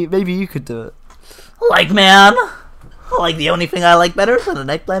you could do it. Like the only thing I like better than an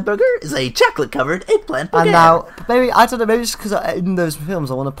eggplant burger is a chocolate-covered eggplant burger. And now, maybe I don't know. Maybe it's because in those films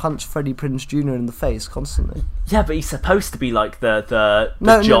I want to punch Freddie Prinze Jr. in the face constantly. Yeah, but he's supposed to be like the jock.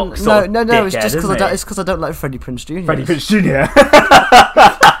 No. It's just because I don't like Freddie Prinze Jr. Freddie Prinze Jr.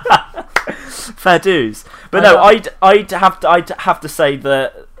 Fair dues, but no, I'd have to say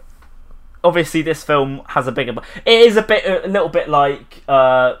that obviously this film has a bigger. It is a little bit like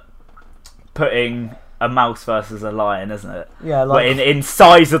putting a mouse versus a lion, isn't it? Yeah, like in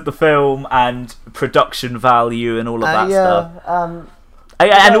size of the film and production value and all of that stuff.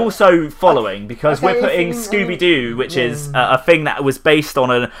 And also following, because we're putting Scooby-Doo, which is a thing that was based on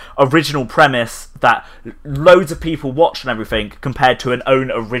an original premise that loads of people watched and everything, compared to an own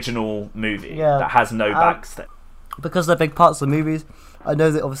original movie that has no backstory. Because they're big parts of the movies. I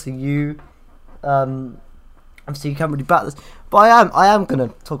know that obviously you can't really back this, but I am going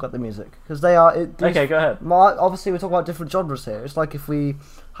to talk about the music because they are. Okay, go ahead. Obviously, we're talking about different genres here. It's like if we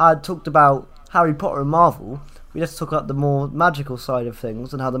had talked about Harry Potter and Marvel, we'd have to talk about the more magical side of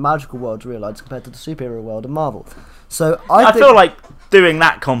things and how the magical world's realised compared to the superhero world in Marvel. So I feel like doing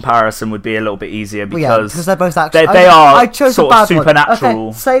that comparison would be a little bit easier because they're both actually they are I chose sort a bad of supernatural.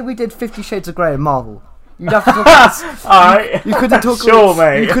 Okay, say we did 50 Shades of Grey in Marvel. You'd have to talk. Alright. You couldn't talk. Sure,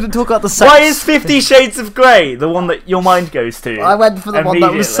 mate. You couldn't talk about the sex. Why is 50 Shades of Grey the one that your mind goes to? I went for the one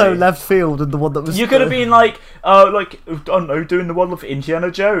that was so immediately? left field and the one that was. You could have been like, I don't know, doing the world of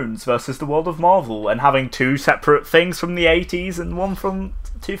Indiana Jones versus the world of Marvel, and having two separate things from the 80s and one from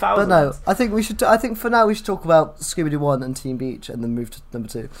 2000. But no, I think we should. I think for now we should talk about Scooby-Doo 1 and Teen Beach, and then move to number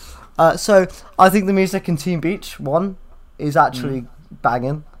 2. So I think the music in Teen Beach 1 is actually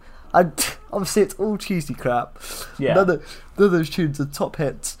banging. Obviously, it's all cheesy crap. Yeah. None of those tunes are top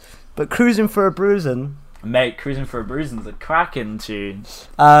hits. But Cruising for a Bruisin'. Mate, Cruising for a Bruisin's a cracking tune.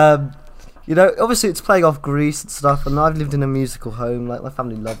 You know, obviously it's playing off Grease and stuff, and I've lived in a musical home. Like, my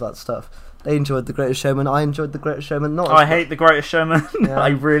family love that stuff. They enjoyed The Greatest Showman. I enjoyed The Greatest Showman. I hate The Greatest Showman. Yeah. I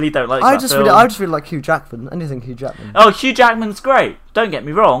really don't like I that just film. really like Hugh Jackman. Anything Hugh Jackman. Oh, Hugh Jackman's great. Don't get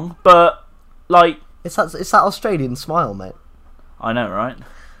me wrong, but like, It's that Australian smile, mate. I know, right?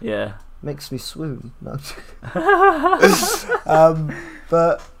 Yeah. Makes me swoon. No.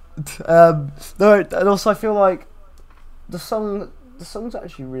 No, and also I feel like the song's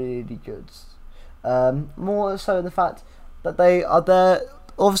actually really good. More so in the fact that they are there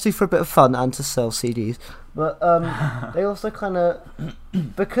obviously for a bit of fun and to sell CDs, but they also kind of,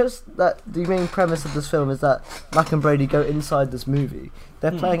 because that the main premise of this film is that Mac and Brady go inside this movie.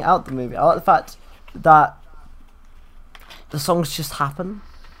 They're playing out the movie. I like the fact that the songs just happen.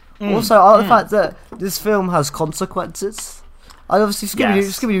 Also, I like the fact that this film has consequences. And obviously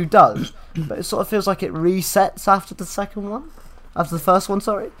Scooby-Doo does, but it sort of feels like it resets after the first one,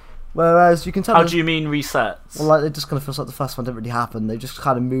 sorry. Whereas you can tell. How do you mean resets? Well, like, it just kind of feels like the first one didn't really happen. They just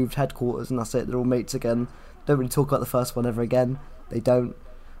kind of moved headquarters and that's it. They're all mates again. Don't really talk about the first one ever again. They don't.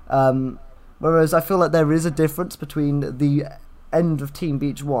 Whereas I feel like there is a difference between the end of Teen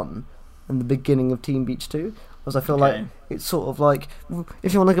Beach 1 and the beginning of Teen Beach 2. Because I feel like it's sort of like,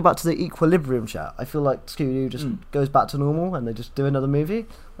 if you want to go back to the equilibrium chat, I feel like Scooby-Doo just goes back to normal and they just do another movie.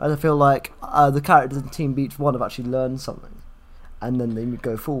 And I feel like the characters in Teen Beach 1 have actually learned something. And then they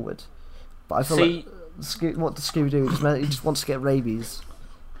go forward. But I feel like what does Scooby-Doo? He just wants to get rabies.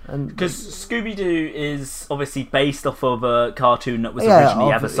 Because Scooby-Doo is obviously based off of a cartoon that was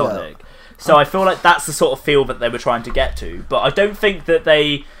originally episodic. Yeah. So I feel like that's the sort of feel that they were trying to get to. But I don't think that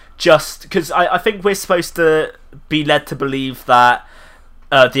they just... Because I think we're supposed to be led to believe that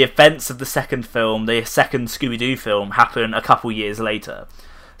the events of the second film, the second Scooby-Doo film, happen a couple years later.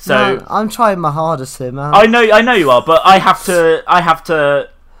 So man, I'm trying my hardest here, man. I know you are, but I have to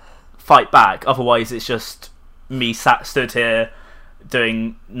fight back. Otherwise, it's just me stood here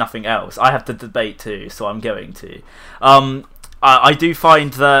doing nothing else. I have to debate too, so I'm going to. I do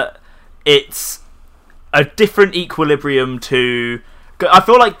find that it's a different equilibrium to. I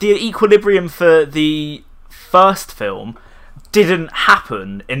feel like the equilibrium for the first film didn't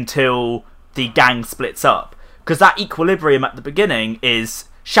happen until the gang splits up, because that equilibrium at the beginning is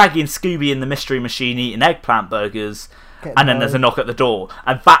Shaggy and Scooby in the Mystery Machine eating eggplant burgers, and then there's a knock at the door,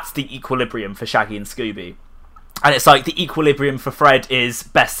 and that's the equilibrium for Shaggy and Scooby. And it's like the equilibrium for Fred is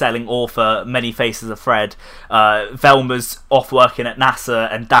best-selling author, Many Faces of Fred. Velma's off working at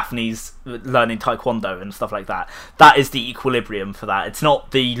NASA, and Daphne's learning Taekwondo and stuff like that. That is the equilibrium for that. It's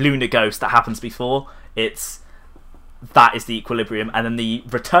not the lunar ghost that happens before. That is the equilibrium, and then the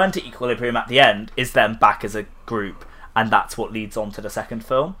return to equilibrium at the end is them back as a group, and that's what leads on to the second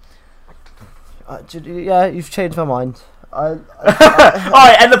film. Yeah, you've changed my mind. Alright,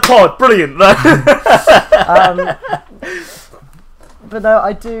 end the pod. Brilliant. But no,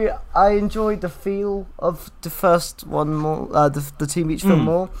 I enjoyed the feel of the first one more, the Teen Beach film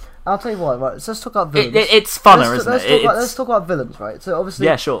more. I'll tell you what, right, so let's talk about villains. It's funner, isn't it? Let's talk about villains, right? So obviously,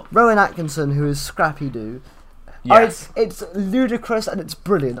 yeah, sure. Rowan Atkinson, who is Scrappy-Doo. Yes. It's ludicrous and it's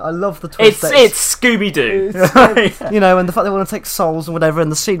brilliant. I love the twist. It's Scooby-Doo. You know, and the fact they want to take souls and whatever,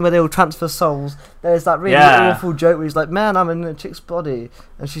 and the scene where they all transfer souls. There's that really awful joke where he's like, "Man, I'm in a chick's body,"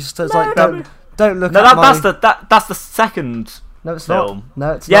 and she says like, "Don't look at my." That's the second. No, it's film. not.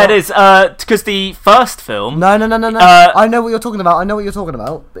 No, it's not. Yeah, it is. Because the first film. No. I know what you're talking about.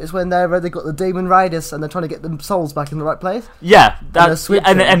 It's when they got the demon riders and they're trying to get them souls back in the right place. Yeah,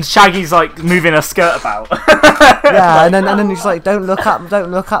 and Shaggy's like moving her skirt about. Yeah, and then he's like, "Don't look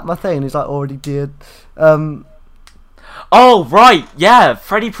at my thing." And he's like, "Already did." Oh right, yeah,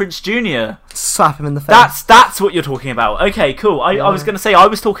 Freddie Prinze Jr. Slap him in the face. That's what you're talking about. Okay, cool. I was going to say I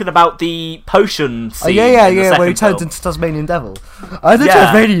was talking about the potion scene. Yeah, where he turns into Tasmanian Devil. I'm the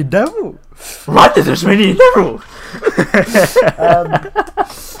Tasmanian Devil. Right, the Tasmanian Devil.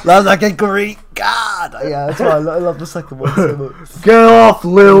 That's like a Greek god. Yeah, that's why I love the second one so much. Get off,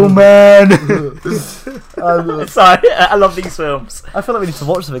 little man. Sorry, I love these films. I feel like we need to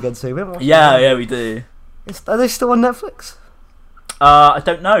watch them again soon. Yeah, we do. Are they still on Netflix? I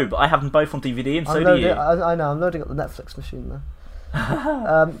don't know, but I have them both on DVD, and so do you. I know, I'm loading up the Netflix machine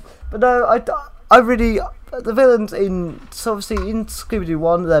now. But no, I really... The villains so obviously in Scooby-Doo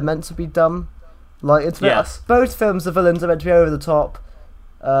 1, they're meant to be dumb. Like, both films, the villains are meant to be over the top.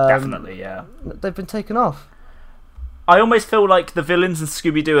 Definitely, yeah. They've been taken off. I almost feel like the villains in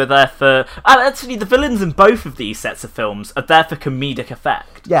Scooby-Doo are there for... Actually, the villains in both of these sets of films are there for comedic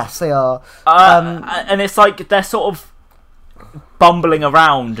effect. Yes, they are. And it's like they're sort of bumbling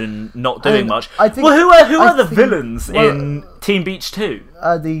around and not doing much. I think, who are the villains in Teen Beach 2?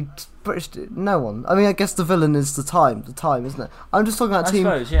 The British... No one. I mean, I guess the villain is the time, isn't it? I'm just talking about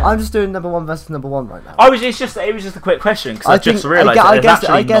suppose, yeah. I'm just doing number 1 versus number 1 right now. It was just a quick question, because I just realised that there's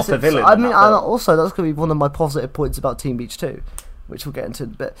actually not a villain. I mean, also, that's going to be one of my positive points about Teen Beach 2, which we'll get into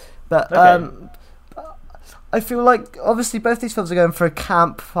in a bit. But okay. I feel like, obviously, both these films are going for a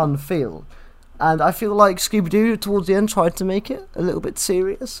camp, fun feel. And I feel like Scooby-Doo, towards the end, tried to make it a little bit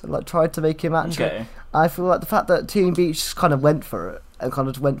serious, and tried to make him actually... Okay. I feel like the fact that Teen Beach kind of went for it, and kind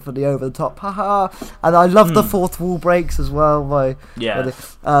of went for the over-the-top, haha. And I love the fourth wall breaks as well, when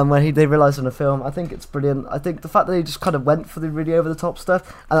they realise in a film. I think it's brilliant. I think the fact that they just kind of went for the really over-the-top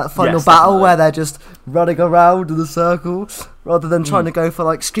stuff, and that final battle where they're just running around in a circle, rather than trying to go for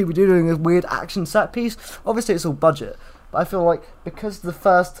like Scooby-Doo doing a weird action set piece. Obviously, it's all budget, but I feel like because the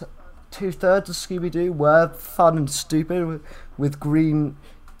first 2/3 of Scooby-Doo were fun and stupid with green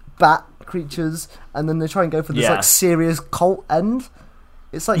bat creatures, and then they try and go for this like serious cult end.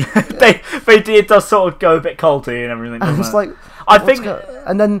 It's like it does sort of go a bit culty and everything. And it's like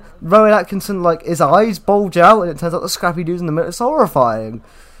and then Rowan Atkinson, like, his eyes bulge out, and it turns out the Scrappy-Doo's in the middle. It's horrifying.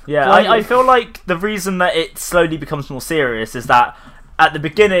 Yeah, I feel like the reason that it slowly becomes more serious is that at the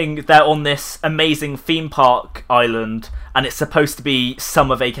beginning they're on this amazing theme park island, and it's supposed to be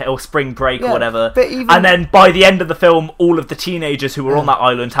summer vacation or spring break or whatever. And then by the end of the film, all of the teenagers who were on that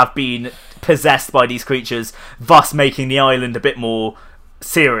island have been possessed by these creatures, thus making the island a bit more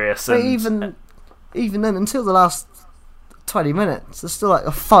serious. But even then, until the last 20 minutes, there's still like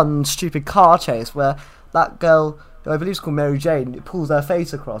a fun, stupid car chase where that girl, who I believe is called Mary Jane, pulls her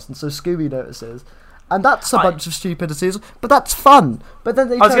face across, and so Scooby notices. And that's a bunch of stupidities, but that's fun. But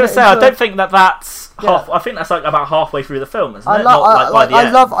then I was going to say, I don't think that's half. I think that's like about halfway through the film, isn't it?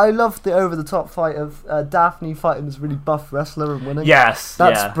 I love the over the top fight of Daphne fighting this really buff wrestler and winning. Yes,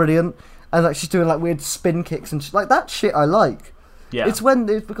 that's brilliant. And like she's doing like weird spin kicks and like that shit. I like. Yeah. It's when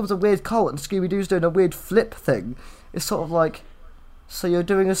it becomes a weird cult and Scooby-Doo's doing a weird flip thing. It's sort of like, so you're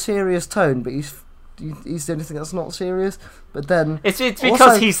doing a serious tone, but he's the only thing that's not serious. But then it's because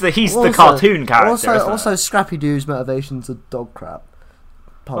also, he's the cartoon character. Also Scrappy-Doo's motivations are dog crap.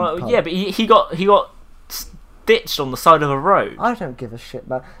 Pump. Yeah, but he got ditched on the side of a road. I don't give a shit,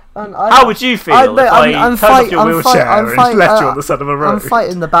 man. How would you feel if I turned off your wheelchair and left you on the side of a road? I'm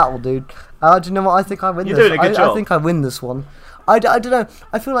fighting the battle, dude. Do you know what? I think I win this. You're doing a good job. I think I win this one. I don't know.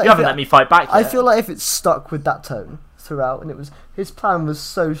 I feel like you haven't let me fight back yet. I feel like if it stuck with that tone throughout, and his plan was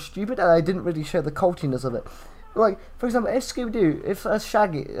so stupid, and I didn't really show the cultiness of it. Like, for example, if Scooby-Doo, if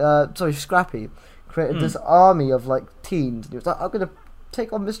Scrappy created this army of like teens, and he was like, I'm gonna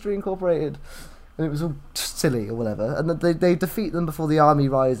take on Mystery Incorporated, and it was all silly or whatever, and then they defeat them before the army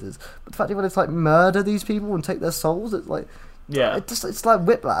rises. But the fact he wanted to like murder these people and take their souls, it's like. Yeah, it's like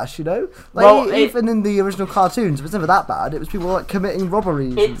Whiplash, you know. Like even in the original cartoons, it was never that bad. It was people like committing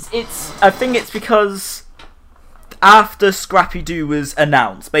robberies. I think it's because after Scrappy-Doo was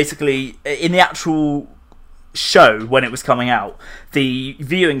announced, basically in the actual show when it was coming out, the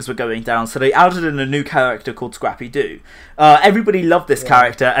viewings were going down, so they added in a new character called Scrappy-Doo. Everybody loved this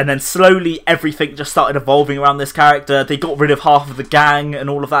character, and then slowly everything just started evolving around this character. They got rid of half of the gang and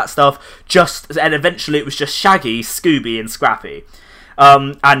all of that stuff, and eventually it was just Shaggy, Scooby, and Scrappy.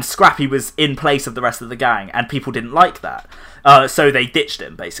 And Scrappy was in place of the rest of the gang, and people didn't like that. So they ditched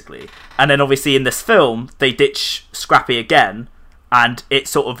him, basically. And then obviously in this film, they ditch Scrappy again, and it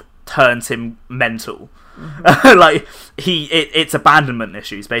sort of turns him mental. Like it's abandonment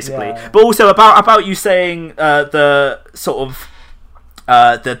issues basically, but also about you saying the sort of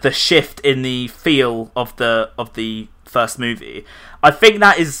the shift in the feel of the first movie. I think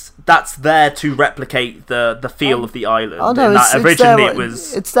that's there to replicate the feel of the island. Oh no,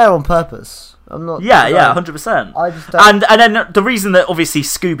 it's there on purpose. I'm not. Yeah, 100%. I just don't... and then the reason that obviously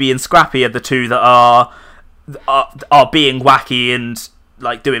Scooby and Scrappy are the two that are being wacky and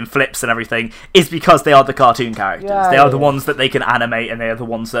like doing flips and everything is because they are the cartoon characters. They are the ones that they can animate, and they are the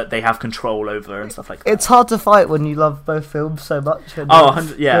ones that they have control over and stuff like that. It's hard to fight when you love both films so much. And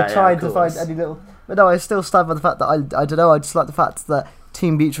you're trying to find any little. But no, I still stand by the fact that I don't know. I just like the fact that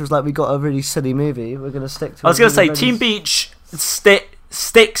Teen Beach was like, we got a really silly movie. We're going to stick to. I was going to say Teen Beach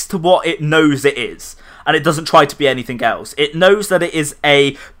sticks to what it knows it is, and it doesn't try to be anything else. It knows that it is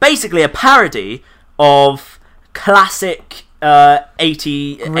basically a parody of classic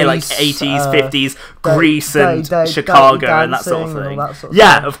 80s, like 80s, 50s Greece and Chicago and that sort of thing.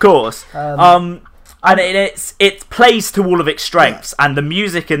 Of course. And it plays to all of its strengths, and the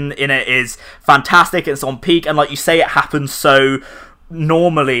music in it is fantastic. It's on peak, and like you say, it happens so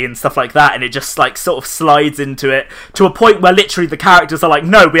normally and stuff like that, and it just like sort of slides into it to a point where literally the characters are like,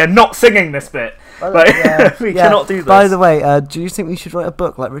 no, we are not singing this bit. We cannot do this. By the way, do you think we should write a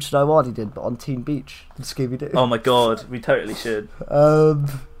book like Richard Iwadi did, but on Teen Beach and Scooby-Doo? Oh my god, we totally should. That'd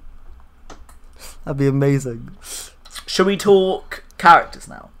be amazing. Should we talk characters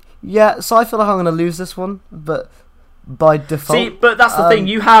now? Yeah, so I feel like I'm going to lose this one, but by default. See, but that's the thing.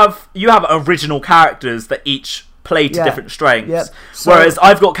 You have original characters that each play to different strengths, whereas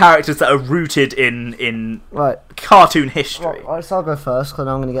I've got characters that are rooted in cartoon history. Right, so I'll go first, because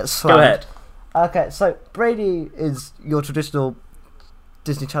I'm going to get slammed. Go ahead. Okay, so Brady is your traditional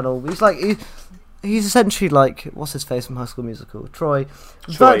Disney Channel. He's essentially like, what's his face from High School Musical? Troy.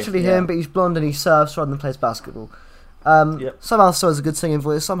 Virtually him, but he's blonde and he surfs rather than plays basketball. Somehow still has a good singing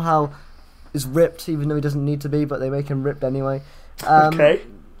voice. Somehow is ripped, even though he doesn't need to be, but they make him ripped anyway. Okay.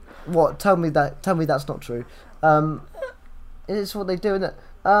 What? Tell me that's not true. It's what they do, isn't it?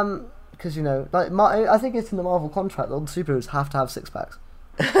 Because I think it's in the Marvel contract that all the superheroes have to have six packs.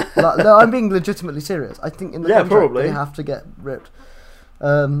 No, I'm being legitimately serious. I think in the contract they have to get ripped.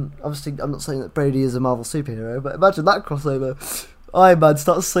 Obviously, I'm not saying that Brady is a Marvel superhero, but imagine that crossover. Iron Man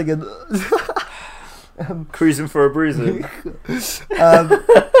starts singing. Cruising for a bruiser.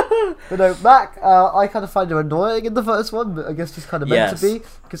 But no, Mac, I kind of find her annoying in the first one, but I guess she's kind of meant to be,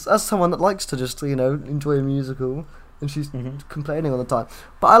 because as someone that likes to just enjoy a musical, and she's complaining all the time.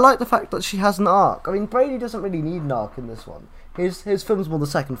 But I like the fact that she has an arc. I mean, Brady doesn't really need an arc in this one. His film's more the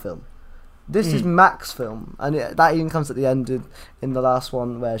second film. This is Mac's film, and that even comes at the end in the last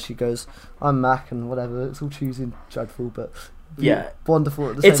one where she goes, "I'm Mac," and whatever. It's all cheesy and dreadful, but wonderful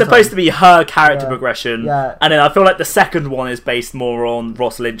at the same time. It's supposed to be her character progression, and then I feel like the second one is based more on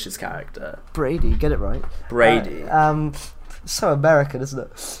Ross Lynch's character. Brady, get it right. Brady. So American, isn't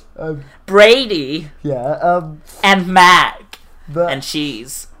it? Brady. Yeah. And Mac. And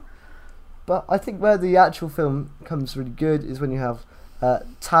cheese. But I think where the actual film comes really good is when you have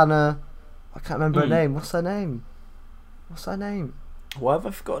Tanner. I can't remember her name. What's her name? Why have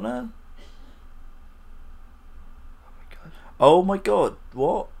I forgotten her? Oh my god!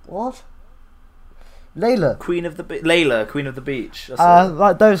 What? Layla. Queen of the Beach.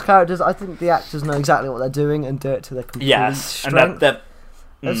 Like those characters, I think the actors know exactly what they're doing and do it to their complete strength.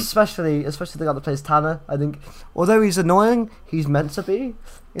 And especially the guy that plays Tanner. I think, although he's annoying, he's meant to be.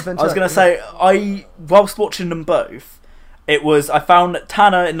 I was going to say, whilst watching them both, I found that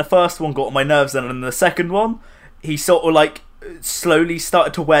Tanner in the first one got on my nerves, and in the second one, he sort of like slowly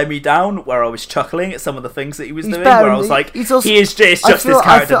started to wear me down, where I was chuckling at some of the things that he was doing, where I was like, it's just this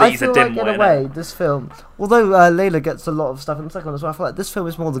character that he's a dimwit. In a way, this film, although Layla gets a lot of stuff in the second one as well, I feel like this film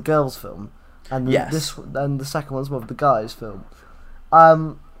is more the girls' film, and the second one's more of the guys' film.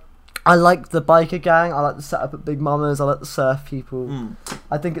 I like the biker gang. I like the setup at Big Mama's. I like the surf people.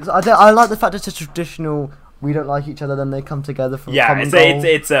 I think I like the fact it's a traditional. We don't like each other, then they come together for a common goal.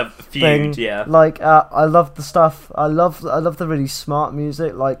 It's a feud. Thing. Yeah. Like I love the stuff. I love the really smart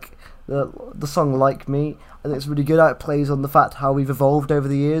music. Like the song "Like Me." I think it's really good. How it plays on the fact how we've evolved over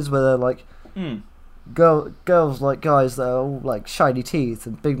the years. Where they're like girls like guys that are all like shiny teeth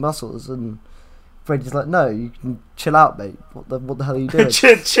and big muscles and. Brady's like, no, you can chill out, mate. What the hell are you doing?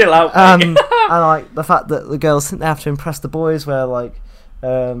 chill out, mate. And like the fact that the girls think they have to impress the boys, where like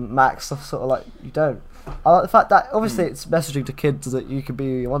Max sort of like you don't. I like the fact that obviously it's messaging to kids that you can be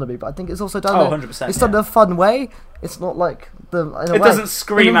who you want to be, but I think it's also done. 100%. It's done in a fun way. It's not like it doesn't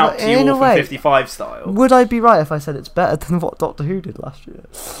scream out to you all from 55 style. Would I be right if I said it's better than what Doctor Who did last year?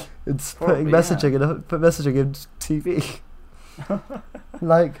 It's putting messaging in TV.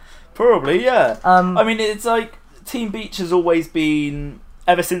 Like. Probably, yeah. I mean, it's like Teen Beach has always been,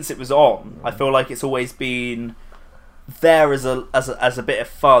 ever since it was on. I feel like it's always been there as a bit of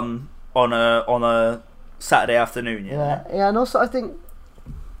fun on a Saturday afternoon. Yeah, and also I think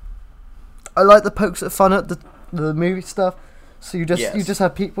I like the pokes at fun at the movie stuff. So you just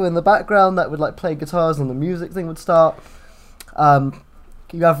have people in the background that would like play guitars, and the music thing would start.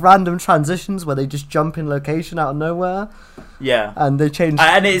 You have random transitions where they just jump in location out of nowhere. Yeah. And they change.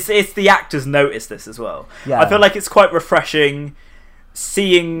 And it's the actors notice this as well. Yeah. I feel like it's quite refreshing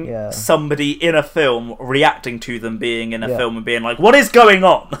seeing somebody in a film reacting to them being in a film and being like, what is going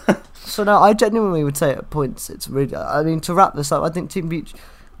on? So now I genuinely would say at points it's really, I mean, to wrap this up, I think Team Beach,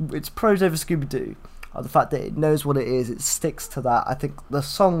 its pros over Scooby-Doo are the fact that it knows what it is, it sticks to that. I think the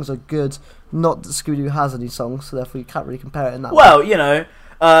songs are good, not that Scooby-Doo has any songs, so therefore you can't really compare it in that way. Well, you know,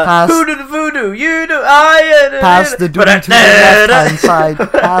 who do the voodoo? You do, I pass the doobie to the left-hand side.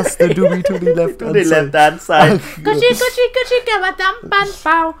 Pass the doobie to the left-hand side.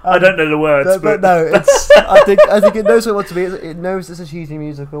 I don't know the words, but no, it's. I think it knows what it wants to be. It knows it's a cheesy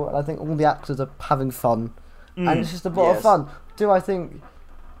musical, and I think all the actors are having fun, and it's just a lot of fun. Do I think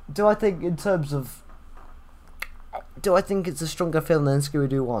in terms of? Do I think it's a stronger film than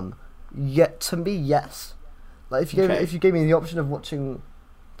Scooby-Doo 1? Yet to me, yes. Like if you gave me the option of watching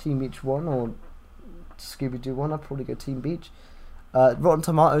Team Beach 1 or Scooby-Doo 1, I'd probably go Team Beach. Rotten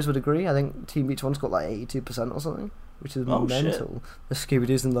Tomatoes would agree. I think Team Beach 1's got like 82% or something, which is mental. Shit. The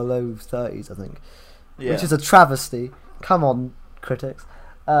Scooby-Doo's in the low 30s, I think, yeah. Which is a travesty. Come on, critics.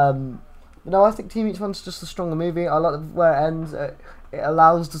 No, I think Team Beach 1's just a stronger movie. I like where it ends. It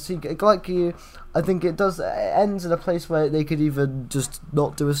allows the sequel. Like you, I think it does. It ends in a place where they could even just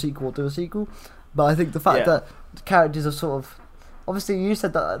not do a sequel or do a sequel. But I think the fact that the characters are sort of... Obviously, you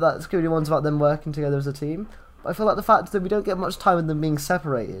said that Scooby-Doo 1's about them working together as a team. But I feel like the fact that we don't get much time with them being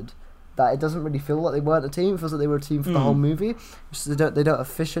separated, that it doesn't really feel like they weren't a team. It feels like they were a team for the whole movie. So they don't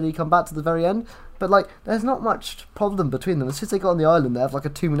officially come back to the very end. But like, there's not much problem between them. As soon as they got on the island, they have like a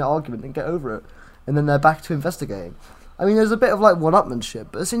 2-minute argument and get over it. And then they're back to investigating. I mean, there's a bit of like one-upmanship.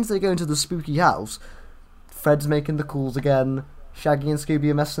 But as soon as they go into the spooky house, Fred's making the calls again. Shaggy and Scooby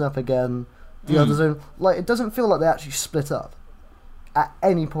are messing up again. The others are... Like, it doesn't feel like they actually split up. At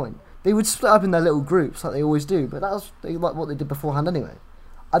any point. They would split up in their little groups, like they always do, but that was like what they did beforehand anyway.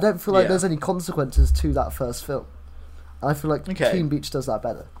 I don't feel like there's any consequences to that first film. And I feel like Team Beach does that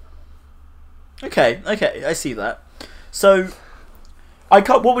better. Okay, I see that. So,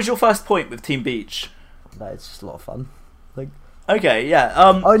 what was your first point with Team Beach? No, it's just a lot of fun. Like... Okay,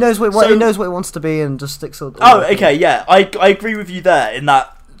 yeah. It knows what it knows what it wants to be and just sticks all okay, yeah. I agree with you there in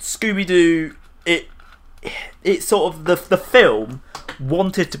that Scooby-Doo, it's sort of the film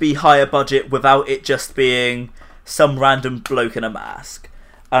wanted to be higher budget without it just being some random bloke in a mask.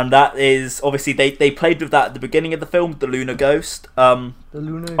 And that is, obviously, they played with that at the beginning of the film, the Lunar Ghost. The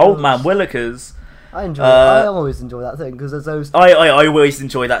Lunar Old Ghost. Man Willikers. I enjoy it. I always enjoy that thing, because there's those... I always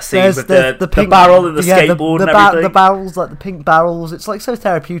enjoy that scene with the pink, barrel and the skateboard and everything. The barrels, like the pink barrels, it's like so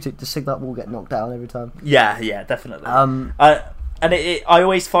therapeutic to see that wall get knocked down every time. Yeah, definitely. And I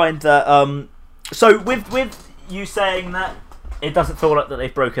always find that... So, with you saying that it doesn't feel like that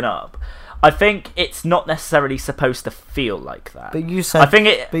they've broken up, I think it's not necessarily supposed to feel like that. But you said... I think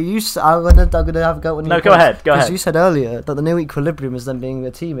it... But you I'm gonna have a go on your go ahead. Because you said earlier that the new equilibrium is them being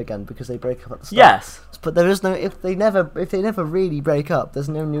a team again because they break up at the start. Yes. But there is no... If they never really break up, there's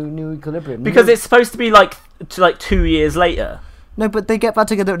no new equilibrium. Because it's supposed to be like 2 years later. No, but they get back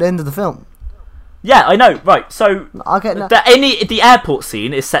together at the end of the film. Yeah, I know. Right, so the airport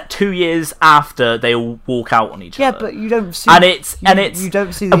scene is set 2 years after they all walk out on each other. Yeah, but you don't see. You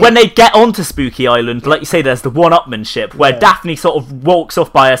don't see. When they get onto Spooky Island, like you say, there's the one-upmanship where Daphne sort of walks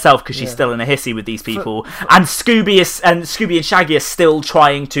off by herself because she's still in a hissy with these people, and Scooby and Shaggy are still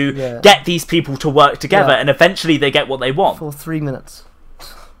trying to get these people to work together, and eventually they get what they want for 3 minutes.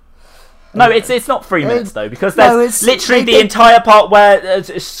 No, it's not 3 minutes though, because there's literally the entire part where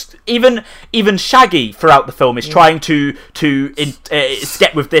even Shaggy throughout the film is trying to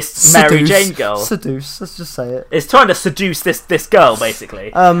get with this Mary Jane girl. Seduce, let's just say it. It's trying to seduce this girl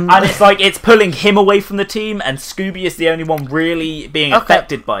basically, and it's like it's pulling him away from the team, and Scooby is the only one really being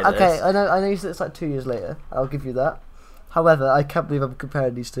affected by this. Okay, I know you said it's like 2 years later. I'll give you that. However, I can't believe I'm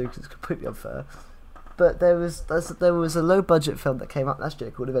comparing these two because it's completely unfair. But there was a low budget film that came out last year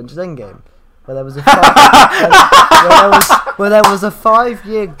called Avengers Endgame, where there was a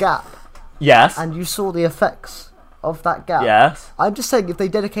 5-year gap. Yes. And you saw the effects of that gap. Yes. I'm just saying, if they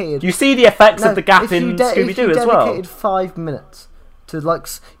dedicated... You see the effects of the gap in Scooby-Doo as well. If you dedicated 5 minutes to, like...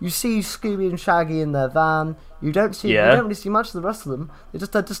 You see Scooby and Shaggy in their van. You don't really see much of the rust of them. They're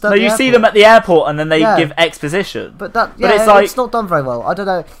just at the you see them at the airport and then they give exposition. But it's not done very well. I don't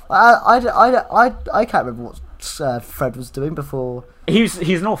know. I can't remember what Fred was doing before. He's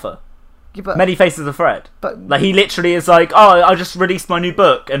an author. Yeah, but, Many Faces of Fred. But like he literally is like, oh, I just released my new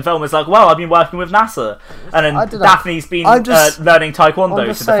book, and Velma's like, well, I've been working with NASA, and then Daphne's been learning Taekwondo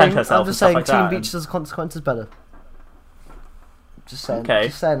to defend herself. I'm just saying, and Team Beach's consequences better. Just saying. Okay.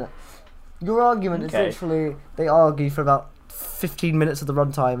 Just saying it. Your argument is literally they argue for about 15 minutes of the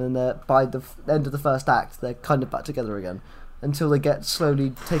runtime, and by the end of the first act, they're kind of back together again. until they get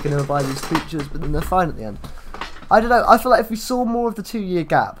slowly taken over by these creatures, but then they're fine at the end. I don't know. I feel like if we saw more of the 2-year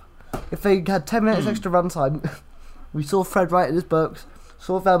gap, if they had 10 minutes extra runtime, we saw Fred writing his books,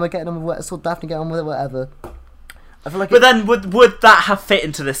 saw Velma getting on with it, saw Daphne getting on with it, whatever. I feel like but then would that have fit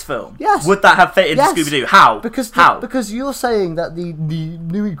into this film? Yes. Would that have fit into Scooby-Doo? How? Because you're saying that the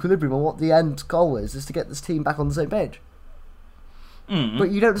new equilibrium, or what the end goal is to get this team back on the same page.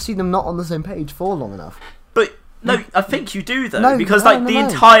 But you don't see them not on the same page for long enough. But no, I think you do though, No, because no, like no, the no.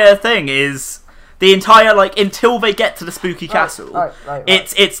 entire thing is the entire like until they get to the spooky castle, right.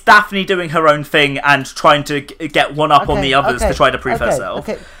 it's Daphne doing her own thing and trying to get one up on the others to try to prove herself.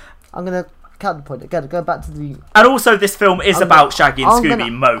 Okay, I'm gonna counterpoint again. Go back to the. And also, this film is about Shaggy and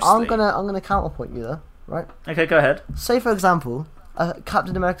Scooby mostly. I'm gonna counterpoint you there, right? Okay, go ahead. Say for example,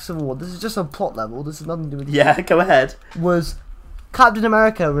 Captain America: Civil War. This is just a plot level. This has nothing to do with. Yeah, go ahead. Was Captain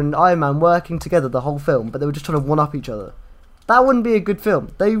America and Iron Man working together the whole film, but they were just trying to one-up each other. That wouldn't be a good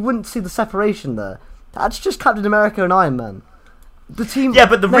film. They wouldn't see the separation there. That's just Captain America and Iron Man. The team. Yeah,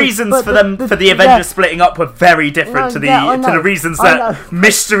 but the reasons for the Avengers splitting up were very different to the reasons that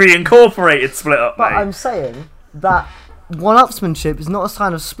Mystery Incorporated split up. But I'm saying that one-upsmanship is not a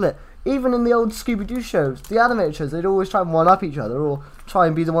sign of split. Even in the old Scooby-Doo shows, the animated shows, they'd always try and one-up each other or try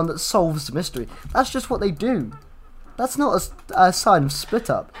and be the one that solves the mystery. That's just what they do. That's not a sign of split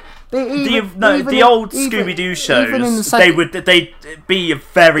up. The old Scooby-Doo shows, they'd be a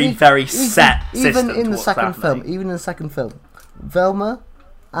very set system. Even in the second film,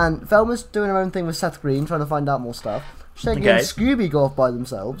 Velma's doing her own thing with Seth Green, trying to find out more stuff. Shaggy and Scooby go off by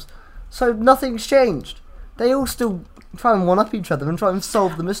themselves, so nothing's changed. They all still try and one-up each other and try and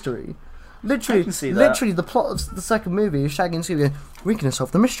solve the mystery. Literally, the plot of the second movie is Shaggy and Scooby going, "We can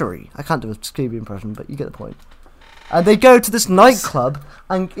solve the mystery." I can't do a Scooby impression, but you get the point. And they go to this nightclub,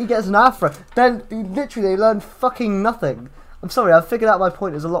 and he gets an afro. Then, they learn fucking nothing. I'm sorry, I've figured out my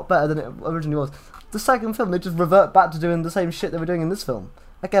point is a lot better than it originally was. The second film, they just revert back to doing the same shit they were doing in this film.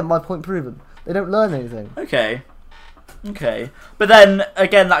 Again, my point proven. They don't learn anything. Okay. But then,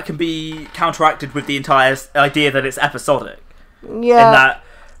 again, that can be counteracted with the entire idea that it's episodic. Yeah. In that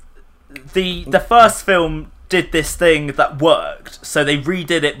the first film did this thing that worked, so they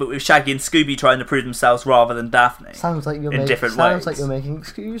redid it, but with Shaggy and Scooby trying to prove themselves rather than Daphne. Sounds like you're making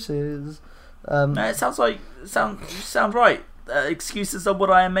excuses. No, it sound right. Excuses are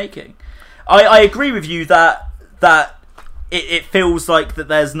what I am making. I agree with you that it feels like that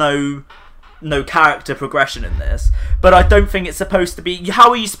there's no character progression in this, but I don't think it's supposed to be. How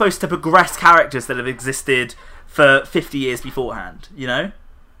are you supposed to progress characters that have existed for 50 years beforehand? You know.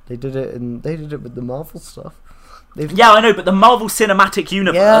 They did it with the Marvel stuff. Yeah, I know, but the Marvel Cinematic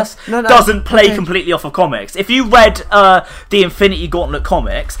Universe doesn't play completely off of comics. If you read the Infinity Gauntlet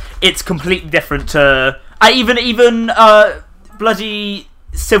comics, it's completely different to even bloody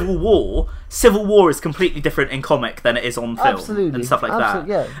Civil War. Civil War is completely different in comic than it is on film and stuff like that.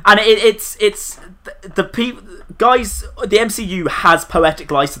 Yeah. And it's the people guys. The MCU has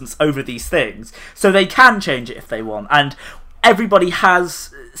poetic license over these things, so they can change it if they want. And everybody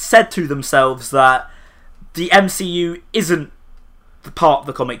has said to themselves that the MCU isn't the part of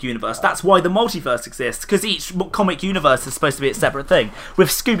the comic universe. That's why the multiverse exists, because each comic universe is supposed to be a separate thing. With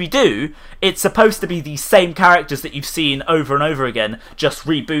Scooby-Doo, it's supposed to be the same characters that you've seen over and over again, just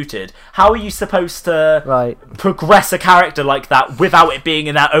rebooted. How are you supposed to progress a character like that without it being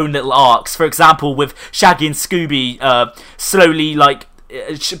in their own little arcs? For example, with Shaggy and Scooby slowly,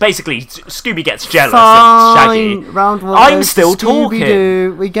 basically, Scooby gets jealous of Shaggy. Round one, I'm still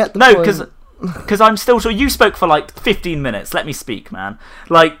talking. We get the point. Because I'm still sure you spoke for 15 minutes. Let me speak, man.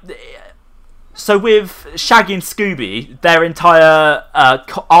 So with Shaggy and Scooby, their entire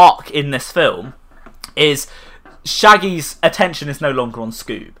arc in this film is Shaggy's attention is no longer on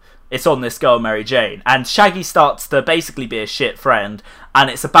Scoob. It's on this girl, Mary Jane. And Shaggy starts to basically be a shit friend,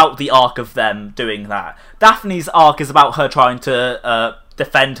 and it's about the arc of them doing that. Daphne's arc is about her trying to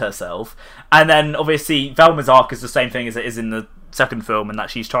defend herself. And then, obviously, Velma's arc is the same thing as it is in the second film, and that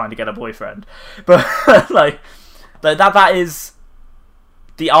she's trying to get a boyfriend. But, that is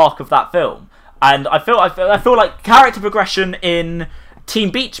the arc of that film. And I feel like character progression in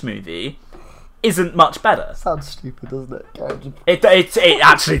Teen Beach Movie isn't much better. Sounds stupid, doesn't it? It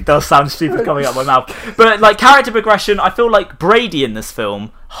actually does sound stupid coming out of my mouth. But character progression, I feel like Brady in this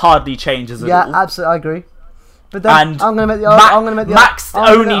film hardly changes at all. Yeah, absolutely, I agree. But then and I'm going to make the Max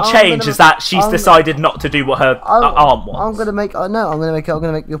only change is that she's decided not to do what her arm wants. I'm going to make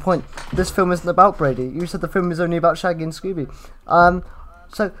your point. This film isn't about Brady. You said the film is only about Shaggy and Scooby.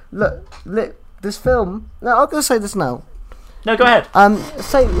 So look, this film. Now I'm going to say this now. No, go ahead.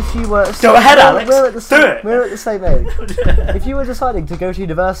 Say if you were... Go ahead, Alex. Do it. We're at the same age. If you were deciding to go to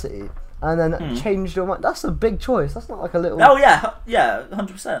university and then change your mind, that's a big choice. That's not like a little... Oh, yeah,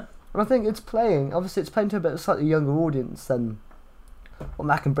 100%. And I think it's playing to a bit of a slightly younger audience than what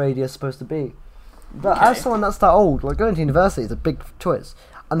Mac and Brady are supposed to be. But as someone that's that old, like going to university is a big choice.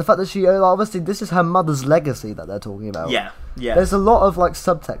 And the fact that she, obviously, this is her mother's legacy that they're talking about. Yeah. There's a lot of like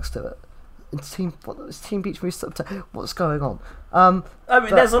subtext to it. It's Team Beach Movie subtext. What's going on?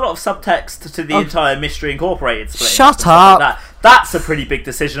 There's a lot of subtext to the entire Mystery Incorporated split. Shut up! Like that's a pretty big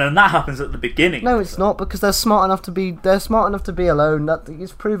decision, and that happens at the beginning. No, it's not, because they're smart enough to be alone. That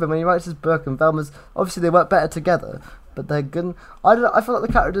is proven when he writes his book. And Velma's obviously they work better together, but they're good. I feel like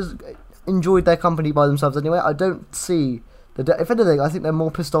the characters enjoyed their company by themselves anyway. I don't see if anything, I think they're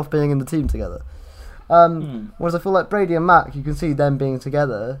more pissed off being in the team together. Whereas I feel like Brady and Mac, you can see them being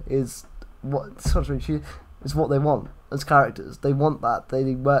together is what they want as characters. They want that.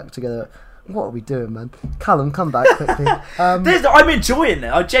 They work together. What are we doing, man? Callum, come back quickly. I'm enjoying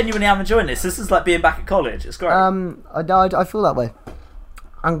it. I genuinely am enjoying this. This is like being back at college. It's great. I feel that way.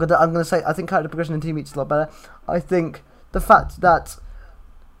 I'm gonna say I think character progression in Team Beach is a lot better. I think the fact that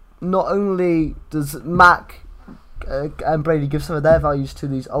not only does Mac and Brady give some of their values to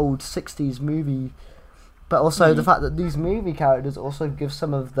these old 60s movie, but also the fact that these movie characters also give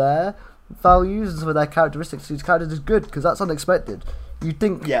some of their values and some of their characteristics to these characters is good, because that's unexpected. You'd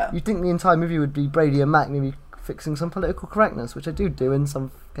think the entire movie would be Brady and Mac maybe fixing some political correctness, which I do in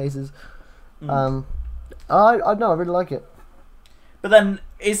some cases. I really like it. But then,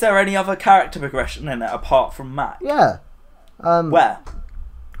 is there any other character progression in it apart from Mac? Yeah. Where?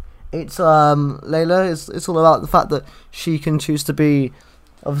 It's Layla. It's all about the fact that she can choose to be,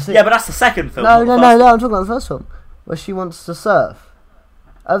 obviously. Yeah, but that's the second film. No. I'm talking about the first film, where she wants to surf.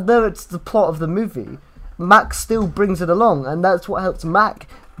 Although it's the plot of the movie, Mac still brings it along, and that's what helps Mac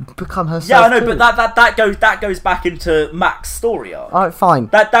become herself. Yeah, I know, but that goes back into Mac's story arc. Alright, fine.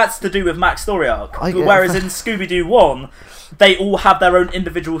 That's to do with Mac's story arc. Whereas in Scooby-Doo 1, they all have their own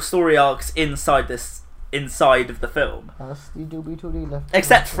individual story arcs inside of the film.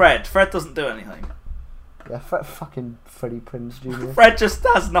 Except Fred. Fred doesn't do anything. Yeah, fucking Freddie Prinze Jr. Fred just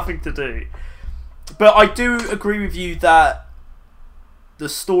has nothing to do. But I do agree with you that the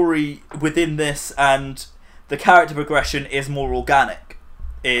story within this and the character progression is more organic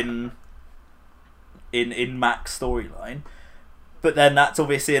in Mac's storyline. But then that's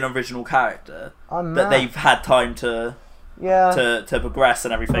obviously an original character that they've had time to progress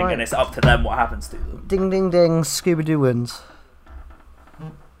and everything, right. And it's up to them what happens to them. Ding ding ding, Scooby-Doo wins.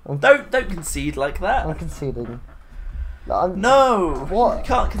 Don't concede like that. I'm conceding. No, what? You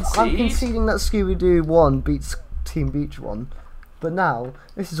can't concede. I'm conceding that Scooby-Doo 1 beats Team Beach 1. But now,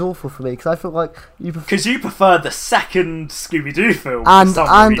 this is awful for me, because I feel like you prefer... Because you prefer the second Scooby-Doo film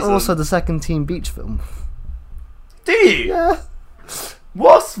and also the second Team Beach film. Do you? Yeah.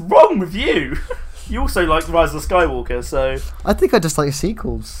 What's wrong with you? You also like Rise of the Skywalker, so... I think I just like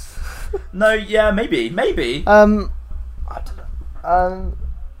sequels. No, yeah, maybe. I don't know.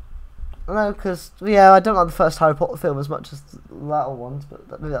 No, because, I don't like the first Harry Potter film as much as the latter ones,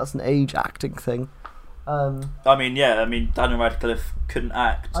 but maybe that's an age acting thing. Daniel Radcliffe couldn't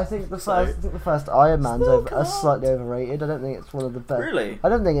act. I think the first Iron Man's slightly overrated. I don't think it's one of the best. Really? I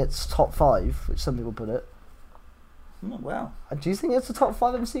don't think it's top 5, which some people put it. Oh, wow. Do you think it's a top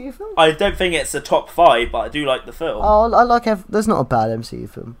 5 MCU film? I don't think it's a top 5, but I do like the film. Oh, I like there's not a bad MCU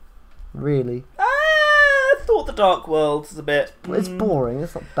film. Really. I thought The Dark World was a bit... It's boring,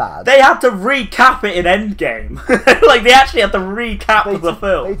 it's not bad. They had to recap it in Endgame. Like, they actually had to recap the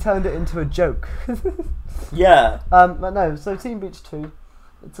film. They turned it into a joke. Yeah. But no, so Team Beach 2,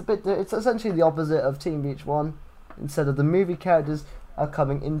 it's essentially the opposite of Team Beach 1. Instead of the movie characters are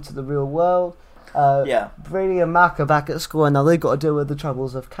coming into the real world. Brady and Mac are back at school, and now they've got to deal with the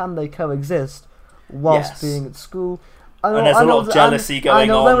troubles of can they coexist whilst being at school. And there's a lot of jealousy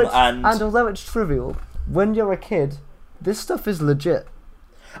going on. And although it's trivial, when you're a kid, this stuff is legit.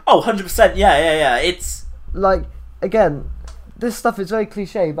 Oh, 100%, yeah. It's... Like, again, this stuff is very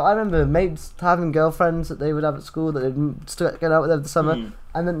cliche, but I remember mates having girlfriends that they would have at school that they'd still get out with over the summer,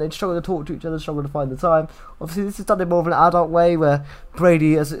 and then they'd struggle to talk to each other, struggle to find the time. Obviously, this is done in more of an adult way, where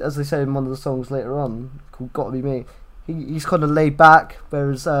Brady, as they say in one of the songs later on, called Gotta Be Me, he's kind of laid back,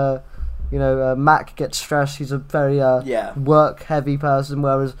 whereas... Mac gets stressed. He's a very work-heavy person,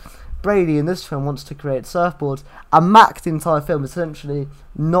 whereas Brady in this film wants to create surfboards. And Mac, the entire film, is essentially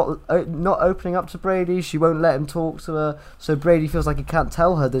not opening up to Brady. She won't let him talk to her, so Brady feels like he can't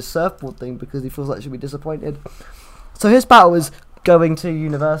tell her this surfboard thing because he feels like she'll be disappointed. So his battle is going to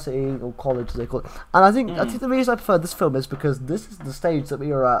university or college, as they call it. And I think the reason I prefer this film is because this is the stage that we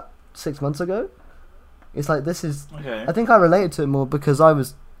were at 6 months ago. It's like this is. Okay. I think I related to it more because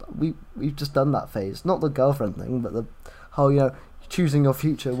we've just done that phase, not the girlfriend thing, but the whole choosing your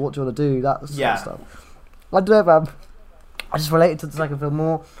future, what do you want to do, that sort of stuff. I don't know, I just related to the second film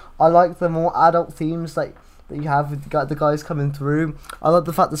more. I like the more adult themes that you have with the guys coming through. I like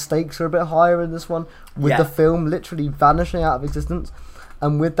the fact the stakes are a bit higher in this one, with the film literally vanishing out of existence,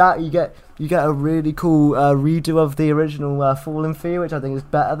 and with that you get a really cool redo of the original Fallen Fear, which I think is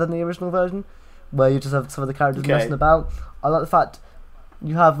better than the original version, where you just have some of the characters messing about. I like the fact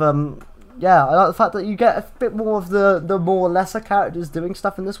you have I like the fact that you get a bit more of the more lesser characters doing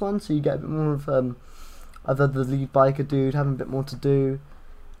stuff in this one, so you get a bit more of the lead biker dude having a bit more to do.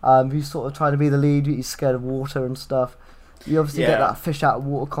 He's sort of trying to be the lead, he's scared of water and stuff. You obviously get that fish out of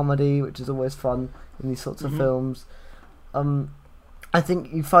water comedy, which is always fun in these sorts of films. I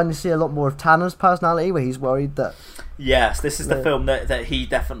think you finally see a lot more of Tanner's personality, where he's worried that... Yes, this is the film that he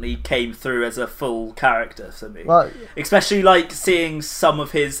definitely came through as a full character for me. Well, especially like seeing some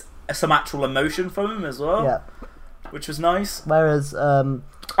actual emotion from him as well, which was nice. Whereas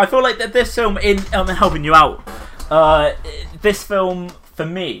I feel like that this film, in helping you out, this film for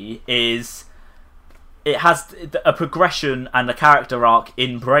me it has a progression and a character arc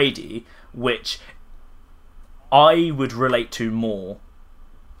in Brady, which I would relate to more.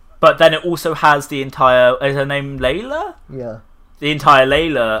 But then it also has the entire... Is her name Layla? Yeah. The entire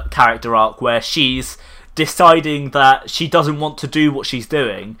Layla character arc, where she's deciding that she doesn't want to do what she's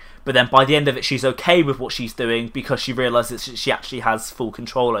doing, but then by the end of it she's okay with what she's doing because she realises that she actually has full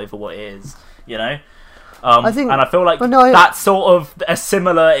control over what it is, I feel like that's sort of a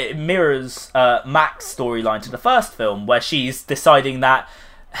similar... It mirrors Mac's storyline to the first film, where she's deciding that,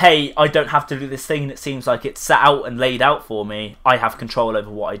 hey, I don't have to do this thing that seems like it's set out and laid out for me. I have control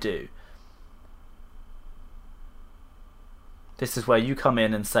over what I do. This is where you come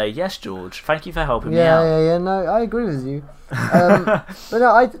in and say, yes, George, thank you for helping me out. Yeah, no, I agree with you. But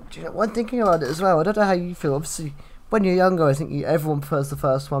no, when thinking about it as well, I don't know how you feel. Obviously, when you're younger, I think everyone prefers the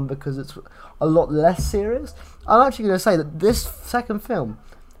first one because it's a lot less serious. I'm actually going to say that this second film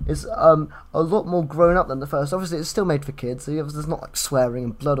is a lot more grown up than the first. Obviously, it's still made for kids, so there's not like swearing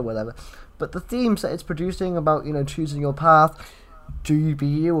and blood or whatever. But the themes that it's producing about choosing your path, do you be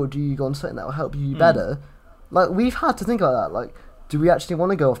you or do you go on something that will help you better? Like, we've had to think about that. Like, do we actually want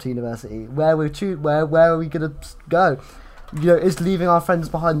to go off to university? Where are we gonna go? Is leaving our friends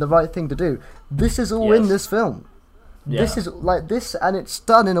behind the right thing to do? This is all in this film. Yeah. This is like this, and it's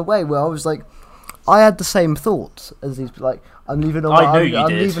done in a way where I was like, I had the same thoughts as these. Like, I'm leaving all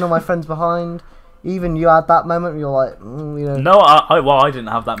my friends behind. Even you had that moment where you're like, No, I didn't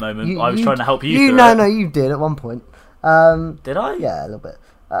have that moment. I was trying to help you. No, you did at one point. Did I? Yeah, a little bit.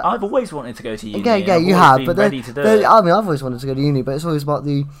 I've always wanted to go to uni. Yeah, you have, but ready to do it. I mean, I've always wanted to go to uni, but it's always about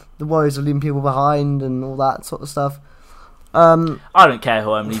the worries of leaving people behind and all that sort of stuff. I don't care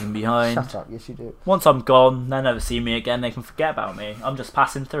who I'm leaving behind. Shut up, yes you do. Once I'm gone, they'll never see me again. They can forget about me. I'm just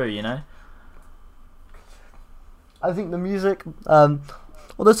passing through, I think the music,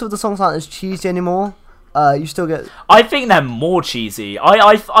 although some of the songs aren't as cheesy anymore, you still get... I think they're more cheesy.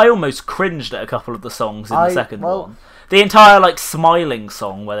 I almost cringed at a couple of the songs in the second one. The entire smiling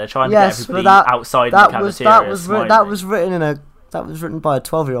song where they're trying to get everybody outside the cafeteria. That was written by a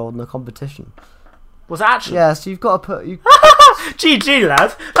 12-year-old in a competition. Was it actually? Yeah, so you've got to put... GG,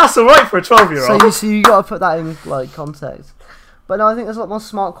 lad. That's alright for a 12-year-old. So you got to put that in context. But no, I think there's a lot more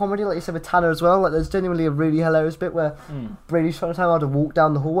smart comedy, like you said with Tanner as well. Like, there's genuinely a really hilarious bit where Brady's trying to tell him how to walk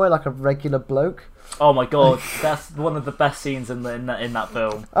down the hallway like a regular bloke. Oh my god, that's one of the best scenes in that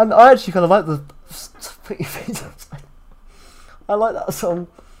film. And I actually kind of like the pretty face. I like that song.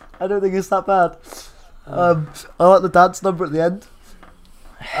 I don't think it's that bad. I like the dance number at the end.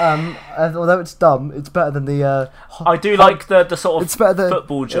 Although it's dumb, it's better than the... I do like the sort of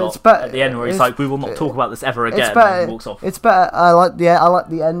football job at the end where he's like, we will not talk about this ever again, and walks off. It's better. I like the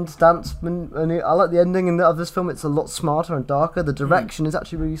end dance, and I like the ending of this film. It's a lot smarter and darker. The direction is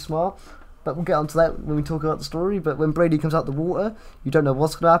actually really smart. But we'll get onto that when we talk about the story. But when Brady comes out the water, you don't know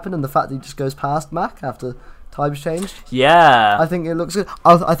what's going to happen, and the fact that he just goes past Mac after time's changed. Yeah. I think it looks good.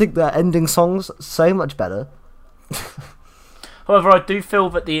 I think the ending song's so much better. However, I do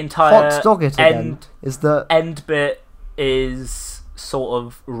feel that the entire end bit is sort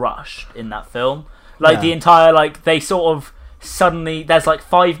of rushed in that film. The entire, they sort of suddenly, there's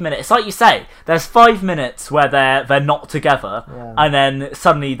 5 minutes. It's like you say, there's 5 minutes where they're not together, and then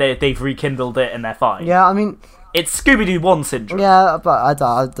suddenly they've rekindled it and they're fine. Yeah, I mean, It's Scooby-Doo 1 syndrome. Yeah, but I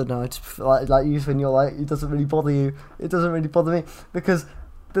don't know. It's like you when you're like, it doesn't really bother you. It doesn't really bother me because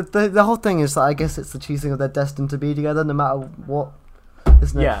the whole thing is that I guess it's the cheating of they're destined to be together no matter what,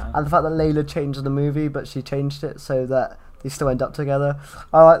 isn't it? Yeah. And the fact that Layla changed the movie, but she changed it so that they still end up together.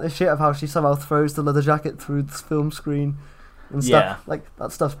 I like the shit of how she somehow throws the leather jacket through the film screen and stuff. Yeah. Like,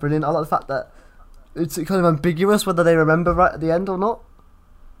 that stuff's brilliant. I like the fact that it's kind of ambiguous whether they remember right at the end or not.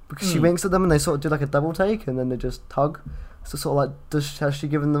 Because she winks at them and they sort of do like a double take and then they just hug. So sort of like, has she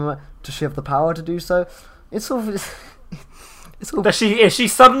have the power to do so? It's sort of... Is she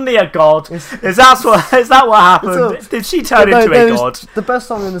suddenly a god? Is that what happened? Did she turn into a god? The best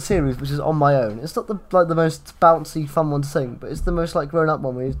song in the series, which is On My Own. It's not the most bouncy, fun one to sing, but it's the most like grown up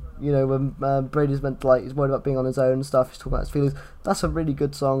one. Where when Brady's meant he's worried about being on his own and stuff. He's talking about his feelings. That's a really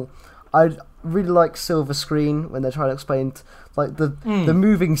good song. I really like Silver Screen when they're trying to explain the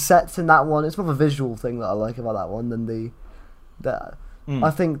moving sets in that one. It's more of a visual thing that I like about that one than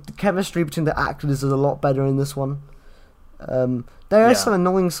I think the chemistry between the actors is a lot better in this one. There are some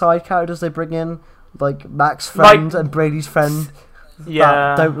annoying side characters they bring in, like Mac's friend and Brady's friend. Yeah,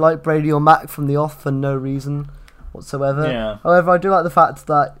 that don't like Brady or Mac from the off for no reason whatsoever. Yeah. However, I do like the fact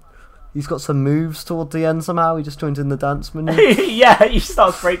that he's got some moves towards the end somehow. He just joins in the dance menu. Yeah, he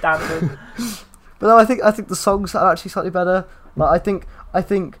starts breakdancing. But no, I think the songs are actually slightly better. Like I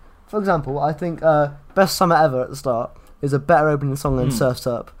think, for example, Best Summer Ever at the start is a better opening song than Surf's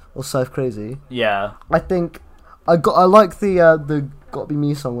Up or Surf Crazy. Yeah. I think I like the Gotta Be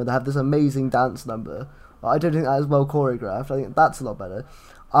Me song where they have this amazing dance number. I don't think that is well choreographed. I think that's a lot better.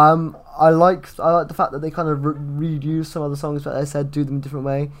 I like the fact that they kind of reuse some other songs, but they said do them a different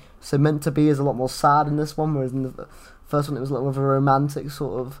way. So Meant to Be is a lot more sad in this one, whereas in the first one it was a lot more of a romantic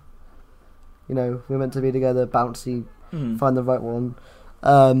sort of, we're meant to be together, bouncy, find the right one.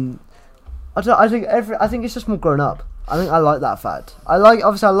 I think it's just more grown up. I think I like that fact. I like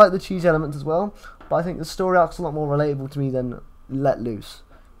the cheesy elements as well, but I think the story arc's a lot more relatable to me than Let Loose,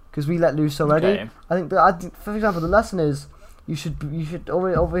 because we let loose already. Okay. I think, for example, the lesson is you should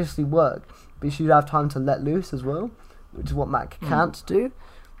obviously work, but you should have time to let loose as well, which is what Mac can't do.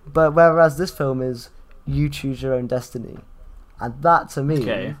 But whereas this film is you choose your own destiny, and that to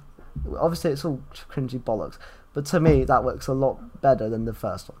me, obviously it's all cringy bollocks, but to me that works a lot better than the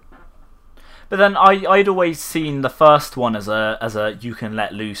first one. But then I'd always seen the first one as a you can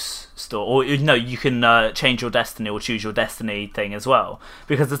let loose story, or you can change your destiny or choose your destiny thing as well,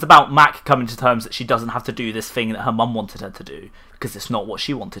 because it's about Mac coming to terms that she doesn't have to do this thing that her mum wanted her to do because it's not what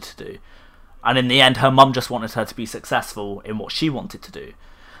she wanted to do, and in the end her mum just wanted her to be successful in what she wanted to do.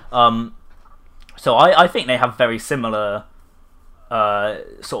 So I think they have very similar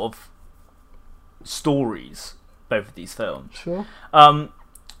sort of stories, both of these films. Sure.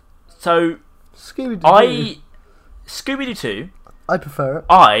 So Scooby-Doo 2. I prefer it.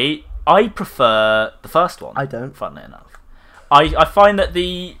 I prefer the first one. I don't. Funnily enough, I find that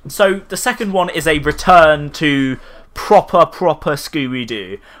the second one is a return to proper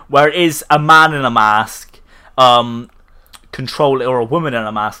Scooby-Doo, where it is a man in a mask, or a woman in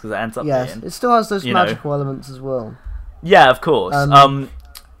a mask as it ends up being. Yes, it still has those magical elements as well. Yeah, of course. And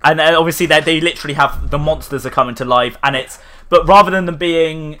obviously they literally have the monsters are coming to life, but rather than them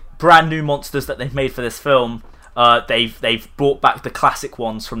being brand new monsters that they've made for this film, they've brought back the classic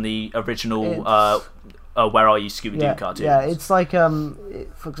ones from the original Where Are You Scooby-Doo cartoons. Yeah, it's like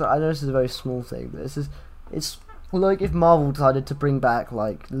for example, I know this is a very small thing, but it's like if Marvel decided to bring back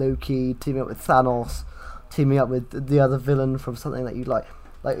like Loki teaming up with Thanos, teaming up with the other villain from something that you like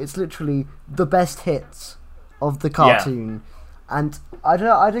it's literally the best hits of the cartoon. And I don't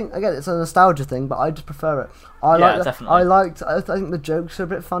know. I think again it's a nostalgia thing, but I just prefer it. Definitely. I think the jokes are a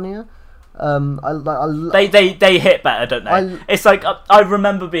bit funnier. They hit better, don't they? It's like I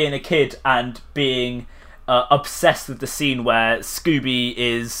remember being a kid and being obsessed with the scene where Scooby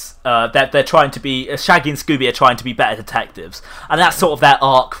is they're trying to be Shaggy and Scooby are trying to be better detectives, and that's sort of their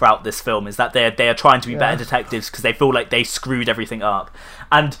arc throughout this film, is that they are trying to be better detectives because they feel like they screwed everything up,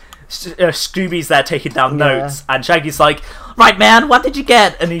 and Scooby's there taking down notes, and Shaggy's like, "Right, man, what did you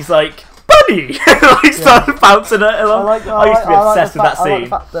get?" And he's like, "Bunny!" Started bouncing it. I used to be obsessed with that scene. I like the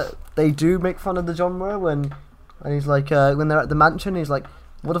fact that they do make fun of the genre and he's like, when they're at the mansion, he's like,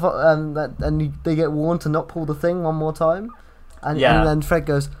 "What if I?" And they get warned to not pull the thing one more time, and then Fred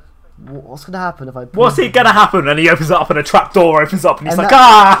goes, "What's going to happen if I?" What's going to happen? And he opens it up, and a trap door opens up, and he's like,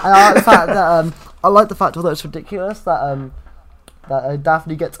 "Ah!" And I like the fact that although it's ridiculous, that that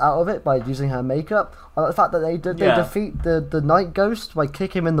Daphne gets out of it by using her makeup. I like the fact that they defeat the night ghost by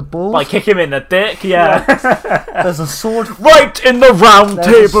kicking him in the balls. By kicking him in the dick, yeah. There's a sword right in the round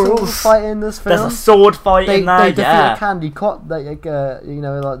tables. tables. There's a sword fight in this film. There's a sword fight in there. They defeat a candy cotton, like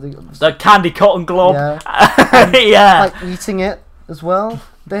the candy cotton glob. Yeah. Yeah. Like eating it as well.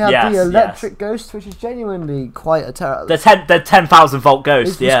 They have the electric ghost, which is genuinely quite a the 10,000 volt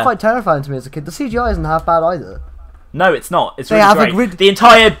ghost. It's quite terrifying to me as a kid. The CGI isn't half bad either. No, it's not. It's really great. The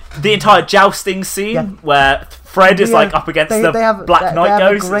entire jousting scene where Fred is like up against the Black Knight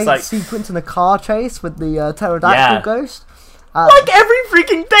ghost. They have a great sequence in a car chase with the pterodactyl ghost. Like every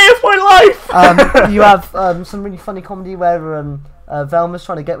freaking day of my life. You have some really funny comedy where Velma's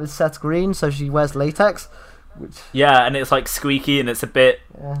trying to get with Seth Green, so she wears latex. And it's like squeaky and it's a bit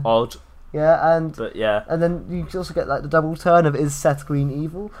odd. Yeah, and then you also get like the double turn of is Seth Green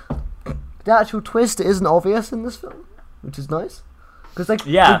evil? The actual twist isn't obvious in this film, which is nice because they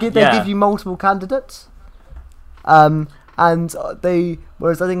give you multiple candidates. Whereas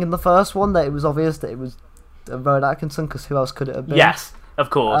I think in the first one that it was obvious that it was Rowan Atkinson, because who else could it have been? Yes,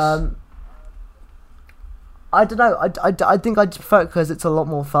 of course. I don't know. I think I prefer it because it's a lot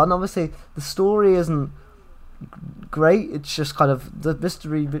more fun. Obviously, the story isn't great. It's just kind of the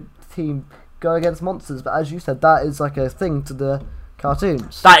mystery team go against monsters. But as you said, that is like a thing to the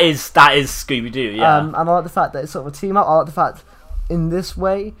cartoons. That is Scooby-Doo, yeah. And I like the fact that it's sort of a team up. I like the fact in this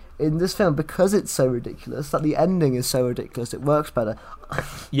film, because it's so ridiculous, that the ending is so ridiculous, it works better.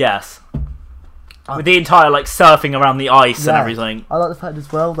 Yes. With the entire like surfing around the ice and everything. I like the fact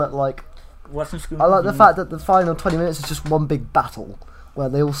as well that like I like the fact that the final 20 minutes is just one big battle where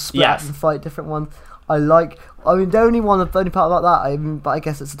they all split up and fight different ones. The only part about that, but I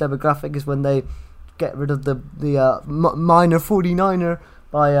guess it's a demographic, is when they get rid of the minor 49er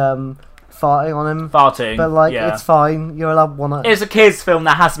by farting on him. Farting, but like it's fine. You're allowed one. It's a kids' film.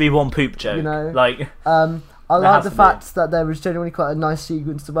 There has to be one poop joke. You know, like I like the fact that there was genuinely quite a nice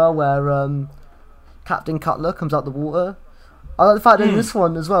sequence as well where Captain Cutler comes out the water. I like the fact that in this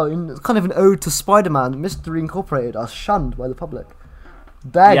one as well, in kind of an ode to Spider-Man, Mystery Incorporated are shunned by the public.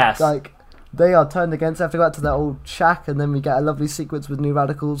 They are turned against. They have to go back to their old shack, and then we get a lovely sequence with New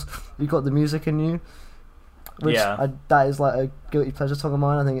Radicals. You've got the music in you, which that is like a guilty pleasure song of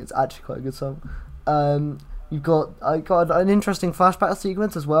mine. I think it's actually quite a good song. You've got an interesting flashback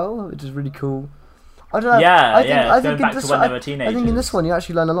sequence as well, which is really cool. I don't know. I think in this one you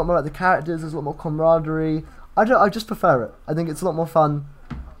actually learn a lot more about the characters. There's a lot more camaraderie. I just prefer it. I think it's a lot more fun.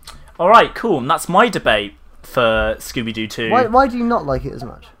 All right, cool. And that's my debate for Scooby-Doo 2. Why do you not like it as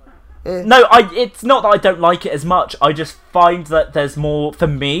much? No, it's not that I don't like it as much. I just find that there's more. For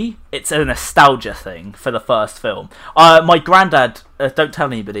me, it's a nostalgia thing for the first film. My granddad, don't tell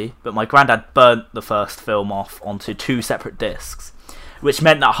anybody, but my granddad burnt the first film off onto 2 separate discs, which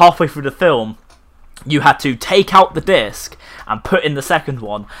meant that halfway through the film, you had to take out the disc and put in the second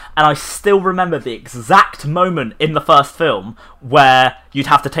one. And I still remember the exact moment in the first film where you'd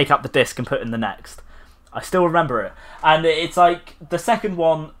have to take out the disc and put in the next. I still remember it. And it's like the second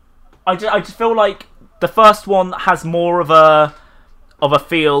one, I just feel like the first one has more of a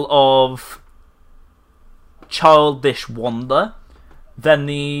feel of childish wonder than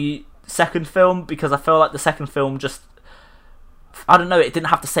the second film, because I feel like the second film just, I don't know, it didn't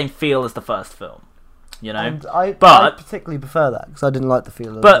have the same feel as the first film, you know. And I particularly prefer that because I didn't like the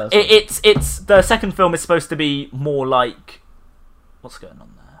feel of the first film. It's the second film is supposed to be more like, what's going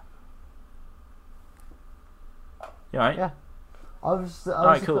on there? You alright? Yeah. I was just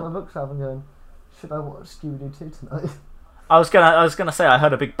on my bookshelf and going, should I watch Scooby-Doo 2 tonight? I was gonna say I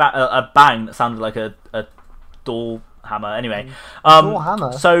heard a big a bang that sounded like a door hammer. Anyway, door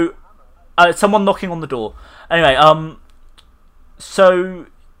hammer. So, someone knocking on the door. Anyway, so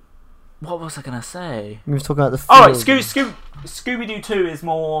what was I gonna say? You were talking about the film. All right, Scooby-Doo 2 is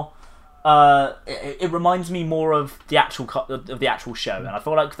more. It reminds me more of the actual show, and I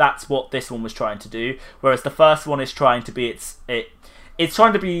feel like that's what this one was trying to do. Whereas the first one is trying to be it's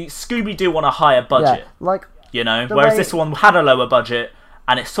trying to be Scooby-Doo on a higher budget, you know. Whereas this one had a lower budget,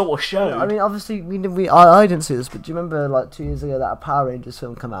 and it sort of showed. I mean, obviously, I didn't see this, but do you remember like 2 years ago that a Power Rangers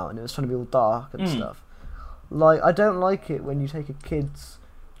film came out and it was trying to be all dark and stuff? Like, I don't like it when you take a kids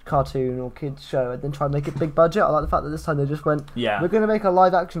cartoon or kids show and then try and make it big budget. I like the fact that this time they just went, we're going to make a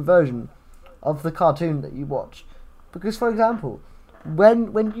live action version of the cartoon that you watch. Because, for example,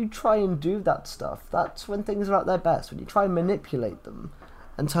 when you try and do that stuff, that's when things are at their best. When you try and manipulate them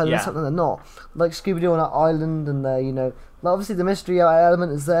and turn them into something they're not. Like Scooby-Doo on that island, and they're, you know, like obviously the mystery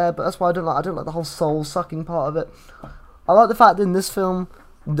element is there, but that's why I don't like the whole soul sucking part of it. I like the fact that in this film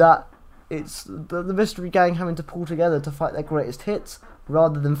that it's the mystery gang having to pull together to fight their greatest hits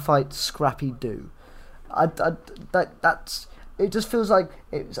rather than fight Scrappy-Doo. That's it. Just feels like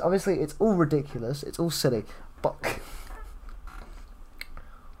it's all ridiculous, it's all silly, but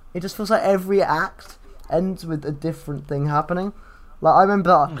it just feels like every act ends with a different thing happening. Like I remember,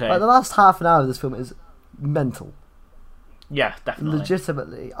 like the last half an hour of this film is mental. Yeah, definitely.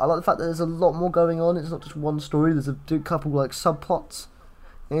 Legitimately, I like the fact that there's a lot more going on. It's not just one story. There's a couple like subplots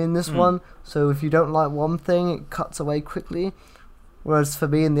in this one. So if you don't like one thing, it cuts away quickly. Whereas for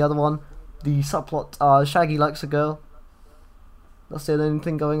me in the other one, the subplot are Shaggy likes a girl. That's the only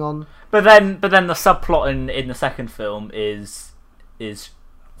thing going on. But then the subplot in the second film is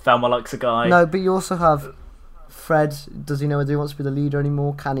Thelma likes a guy. No, but you also have Fred. Does he know whether he wants to be the leader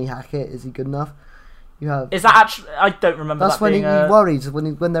anymore? Can he hack it? Is he good enough? You have. Is that actually? I don't remember. That's that when being he worries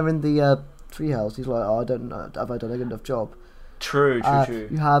when they're in the treehouse. He's like, "Oh, I don't know. Have I done a good enough job?" True.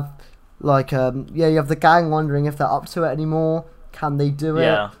 You have like you have the gang wondering if they're up to it anymore. Can they do it?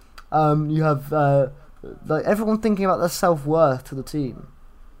 Yeah. You have like everyone thinking about their self-worth to the team.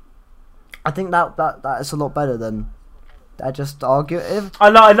 I think that is a lot better than they're just arguing. I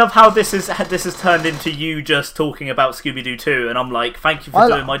love how this has turned into you just talking about Scooby-Doo 2, and I'm like, thank you for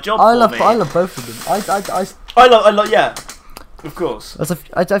doing my job for me. I love both of them. I love yeah, of course.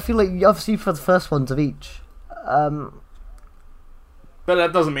 I feel like obviously for the first ones of each. But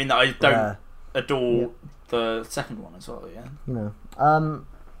that doesn't mean that I don't adore the second one as well. Yeah. You know.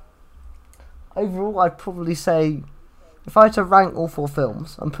 Overall, I'd probably say, if I had to rank all four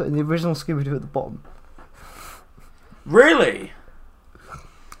films, I'm putting the original Scooby-Doo at the bottom. Really?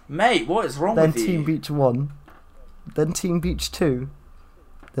 Mate, what is wrong with you? Then Team Beach 1, then Team Beach 2,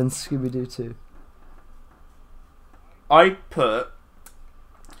 then Scooby-Doo 2. I'd go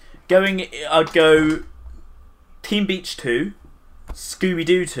Team Beach 2,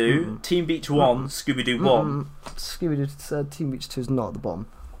 Scooby-Doo 2, Team Beach 1, Scooby-Doo 1. Scooby-Doo Team Beach 2 is not at the bottom.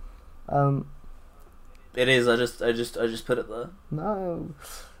 It is. I just put it there. No.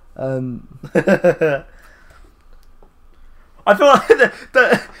 I feel like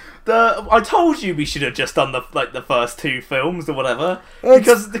I told you we should have just done the first two films or whatever,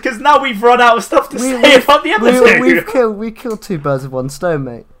 because now we've run out of stuff to say about the other two. We killed two birds with one stone,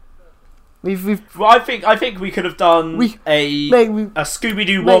 mate. Well, I think we could have done a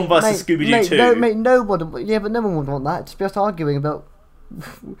Scooby-Doo 1 versus Scooby-Doo 2. No, mate, no one. Yeah, but no one would want that. It's just arguing about.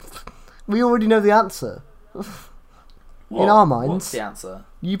 We already know the answer. In our minds. What's the answer?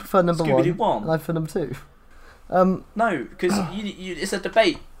 You prefer number Scooby-Doo 1, and I prefer number 2. No, because it's a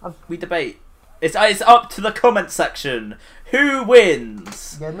debate. We debate. It's up to the comment section. Who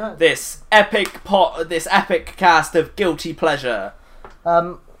wins this epic cast of Guilty Pleasure?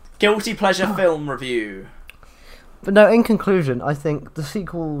 Guilty Pleasure film review. But no, in conclusion, I think the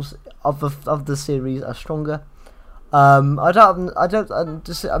sequels of the series are stronger. I mean,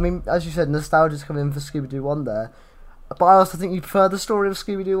 as you said, nostalgia's coming in for Scooby-Doo 1 there, but I also think you prefer the story of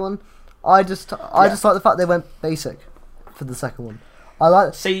Scooby-Doo 1. I just like the fact they went basic for the second one.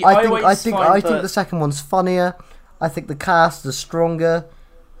 I think the second one's funnier. I think the cast is stronger.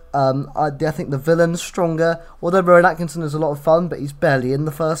 I think the villain's stronger. Although Rowan Atkinson is a lot of fun, but he's barely in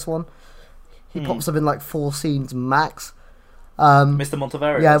the first one. He pops up in like 4 scenes max. Mr.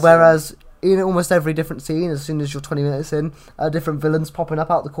 Monteverdi. Yeah, whereas in almost every different scene, as soon as you're 20 minutes in, different villains popping up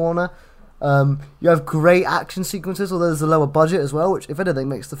out the corner. You have great action sequences, although there's a lower budget as well, which, if anything,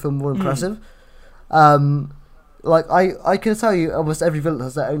 makes the film more impressive. Like, I can tell you almost every villain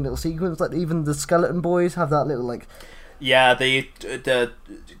has their own little sequence. Like, even the skeleton boys have that little, like... Yeah, the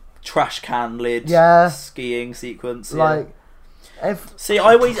trash can lid skiing sequence. Like... See,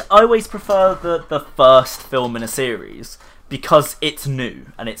 I always prefer the first film in a series, because it's new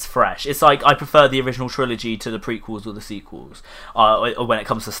and it's fresh. It's like I prefer the original trilogy to the prequels or the sequels. When it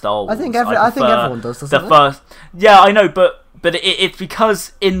comes to Star Wars, I think everyone does. The first, yeah, I know, but it's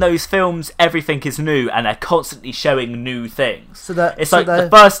because in those films everything is new and they're constantly showing new things. The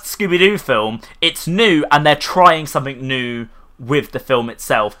first Scooby-Doo film, it's new and they're trying something new with the film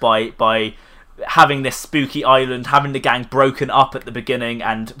itself by having this spooky island, having the gang broken up at the beginning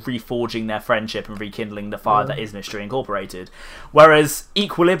and reforging their friendship and rekindling the fire that is Mystery Incorporated. Whereas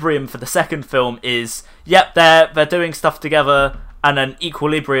Equilibrium for the second film is, they're doing stuff together, and then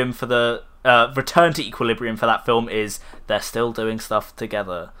Equilibrium for the Return to Equilibrium for that film is they're still doing stuff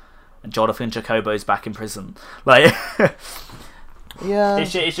together. And Jonathan Jacobo's back in prison. Like, yeah,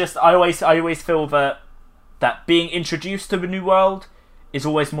 it's just I always feel that being introduced to a new world is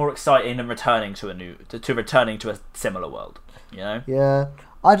always more exciting than returning to a similar world, you know? Yeah,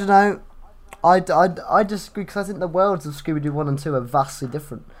 I don't know. I disagree, because I think the worlds of Scooby-Doo 1 and 2 are vastly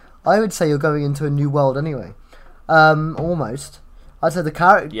different. I would say you're going into a new world anyway. Almost. I'd say the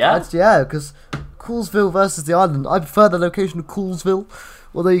character. Yeah? Because Coolsville versus the island. I prefer the location of Coolsville.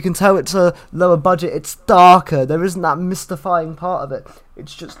 Although you can tell it's a lower budget, it's darker. There isn't that mystifying part of it.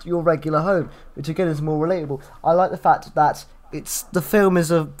 It's just your regular home, which again is more relatable. I like the fact that the film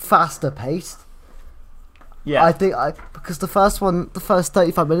is a faster paced. Yeah. I think because the first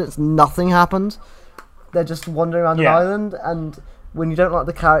 35 minutes, nothing happened. They're just wandering around an island, and when you don't like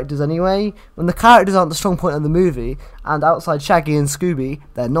the characters anyway, when the characters aren't the strong point of the movie, and outside Shaggy and Scooby,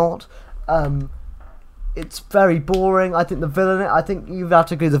 they're not. It's very boring. I think you have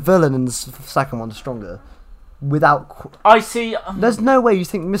to agree the villain in the second one is stronger. I see. There's no way you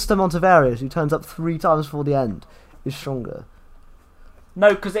think Mr. Montevarius, who turns up 3 times before the end, is stronger. No,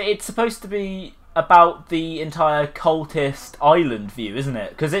 because it's supposed to be about the entire cultist island view, isn't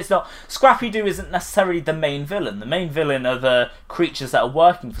it? Because it's not. Scrappy-Doo isn't necessarily the main villain. The main villain are the creatures that are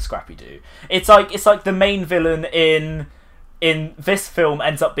working for Scrappy-Doo. It's like the main villain in this film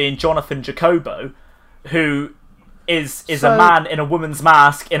ends up being Jonathan Jacobo, who is a man in a woman's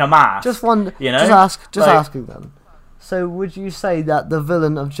mask in a mask. Just asking then. So would you say that the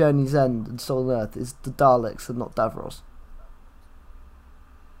villain of Journey's End and Stolen Earth is the Daleks and not Davros?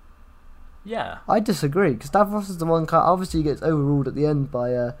 Yeah. I disagree, because Davros is the one. Obviously, he gets overruled at the end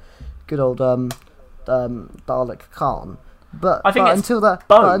by good old Dalek Khan. But I think but it's until that,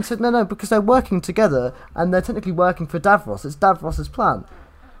 both. No, because they're working together and they're technically working for Davros. It's Davros's plan.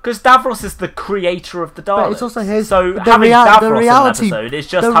 Because Davros is the creator of the Daleks. But it's also his. So having Davros in an episode is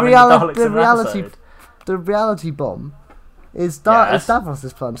just having the Daleks in an episode. The reality bomb is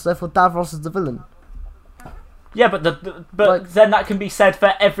Davros' plan, so therefore Davros is the villain. Yeah, but then that can be said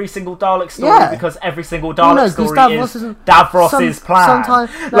for every single Dalek story, because every single Dalek story is Davros' plan.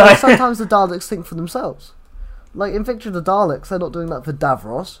 Sometimes the Daleks think for themselves. Like in Victory of the Daleks, they're not doing that for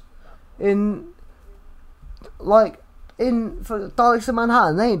Davros. For Daleks in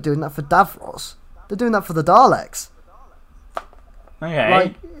Manhattan, they ain't doing that for Davros. They're doing that for the Daleks.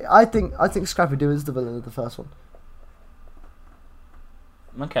 Okay. I think Scrappy-Doo is the villain of the first one.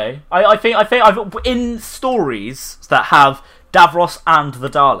 Okay. I think in stories that have Davros and the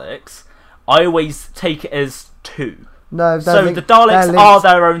Daleks, I always take it as 2. No, the Daleks are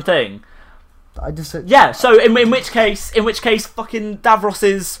their own thing. Yeah, so in which case, fucking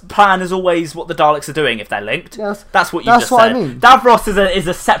Davros's plan is always what the Daleks are doing if they're linked. Yes, that's what you just said. I mean. Davros is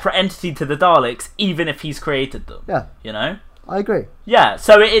a separate entity to the Daleks, even if he's created them. Yeah, you know. I agree. Yeah,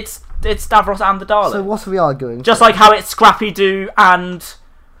 so it's Davros and the Daleks. So what are we arguing? Just like how it's Scrappy-Doo and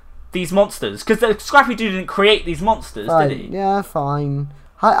these monsters, because Scrappy-Doo didn't create these monsters, did he? Yeah, fine.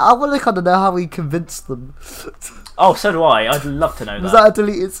 I want to kind of know how he convinced them. Oh, so do I. I'd love to know that. Was that a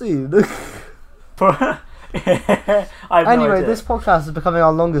deleted scene? Anyway, this podcast is becoming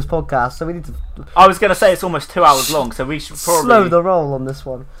our longest podcast, so we need to. I was going to say it's almost 2 hours long, so we should probably slow the roll on this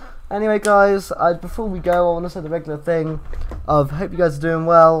one. Anyway, guys, before we go, I want to say the regular thing of hope you guys are doing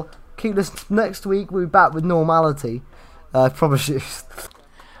well. Keep listening. Next week we'll be back with normality. I promise you.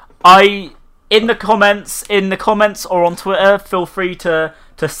 In the comments or on Twitter, feel free to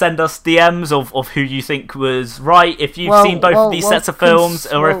send us DMs of who you think was right. If you've seen both of these sets of films,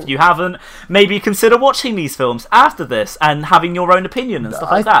 or if you haven't, maybe consider watching these films after this and having your own opinion and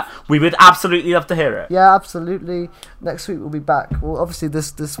stuff like that. We would absolutely love to hear it. Yeah, absolutely. Next week we'll be back. Well, obviously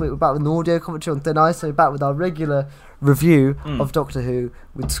this week we're back with an audio commentary on Thin Ice, so we're back with our regular review of Doctor Who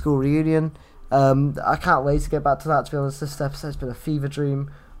with School Reunion. I can't wait to get back to that, to be honest. This episode's been a fever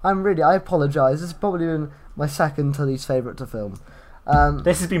dream. I apologise. This has probably been my second to least favourite to film.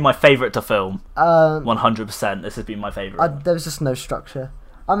 This has been my favourite to film. 100%. This has been my favourite. There's just no structure.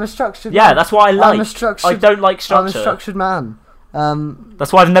 I'm a structured. Yeah, that's what I like. I don't like structure. I'm a structured man.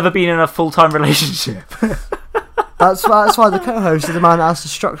 That's why I've never been in a full-time relationship. That's why the co-host is the man that has to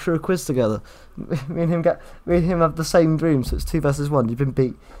structure a quiz together. Me and him have the same dream, so it's 2 versus 1. You've been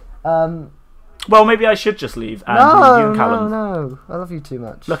beat. Well, maybe I should just leave and leave you and Callum. No, I love you too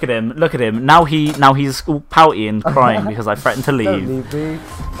much. Look at him. Now he's all pouty and crying because I threatened to leave. Don't leave me.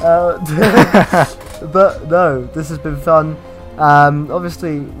 But no, this has been fun.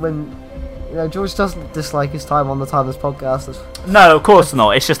 Obviously, when George doesn't dislike his time on the Timeless podcast. No, of course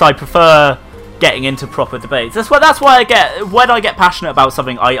not. It's just I prefer getting into proper debates. That's why I get when I get passionate about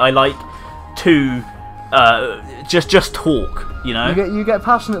something. I like to just talk. You know, you get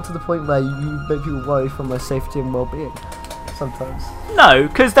passionate to the point where you make people worry for my safety and well-being. Sometimes. No,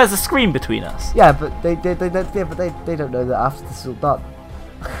 because there's a screen between us. Yeah, but they don't know that after this is all done.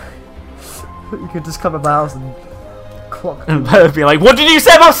 You could just come to my house and clock. And I'd be like, what did you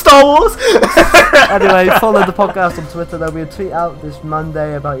say about Star Wars? Anyway, follow the podcast on Twitter. There'll be a tweet out this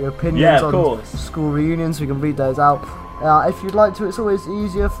Monday about your opinions on school reunions. We can read those out. If you'd like to, it's always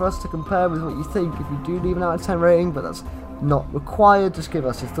easier for us to compare with what you think if you do leave an out of 10 rating, but that's not required. Just give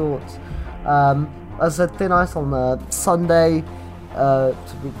us your thoughts. As I said, Thin Ice on Sunday to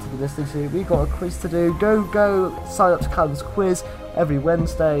be listening to. We got a quiz to do. Go sign up to Callum's quiz every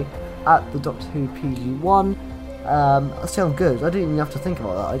Wednesday at the Doctor Who PG1. I sound good. I didn't even have to think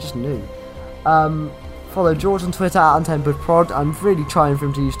about that. I just knew. Follow George on Twitter at UntailedPod. I'm really trying for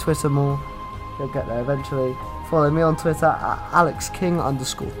him to use Twitter more. He'll get there eventually. Follow me on Twitter at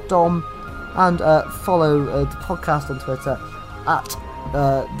AlexKing_Dom. And follow the podcast on Twitter at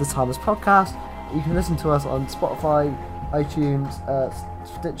The Timers Podcast. You can listen to us on Spotify, iTunes,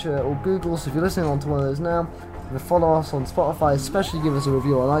 Stitcher or Google. So if you're listening on to one of those now, you can follow us on Spotify, especially give us a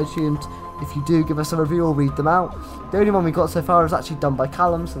review on iTunes. If you do give us a review, we'll read them out. The only one we got so far is actually done by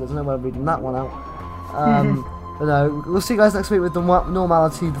Callum, so there's no way of reading that one out. But no, we'll see you guys next week with the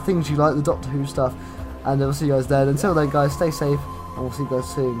normality, the things you like, the Doctor Who stuff. And we'll see you guys then. Until then, guys, stay safe, and we'll see you guys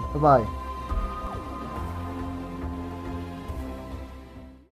soon. Bye-bye.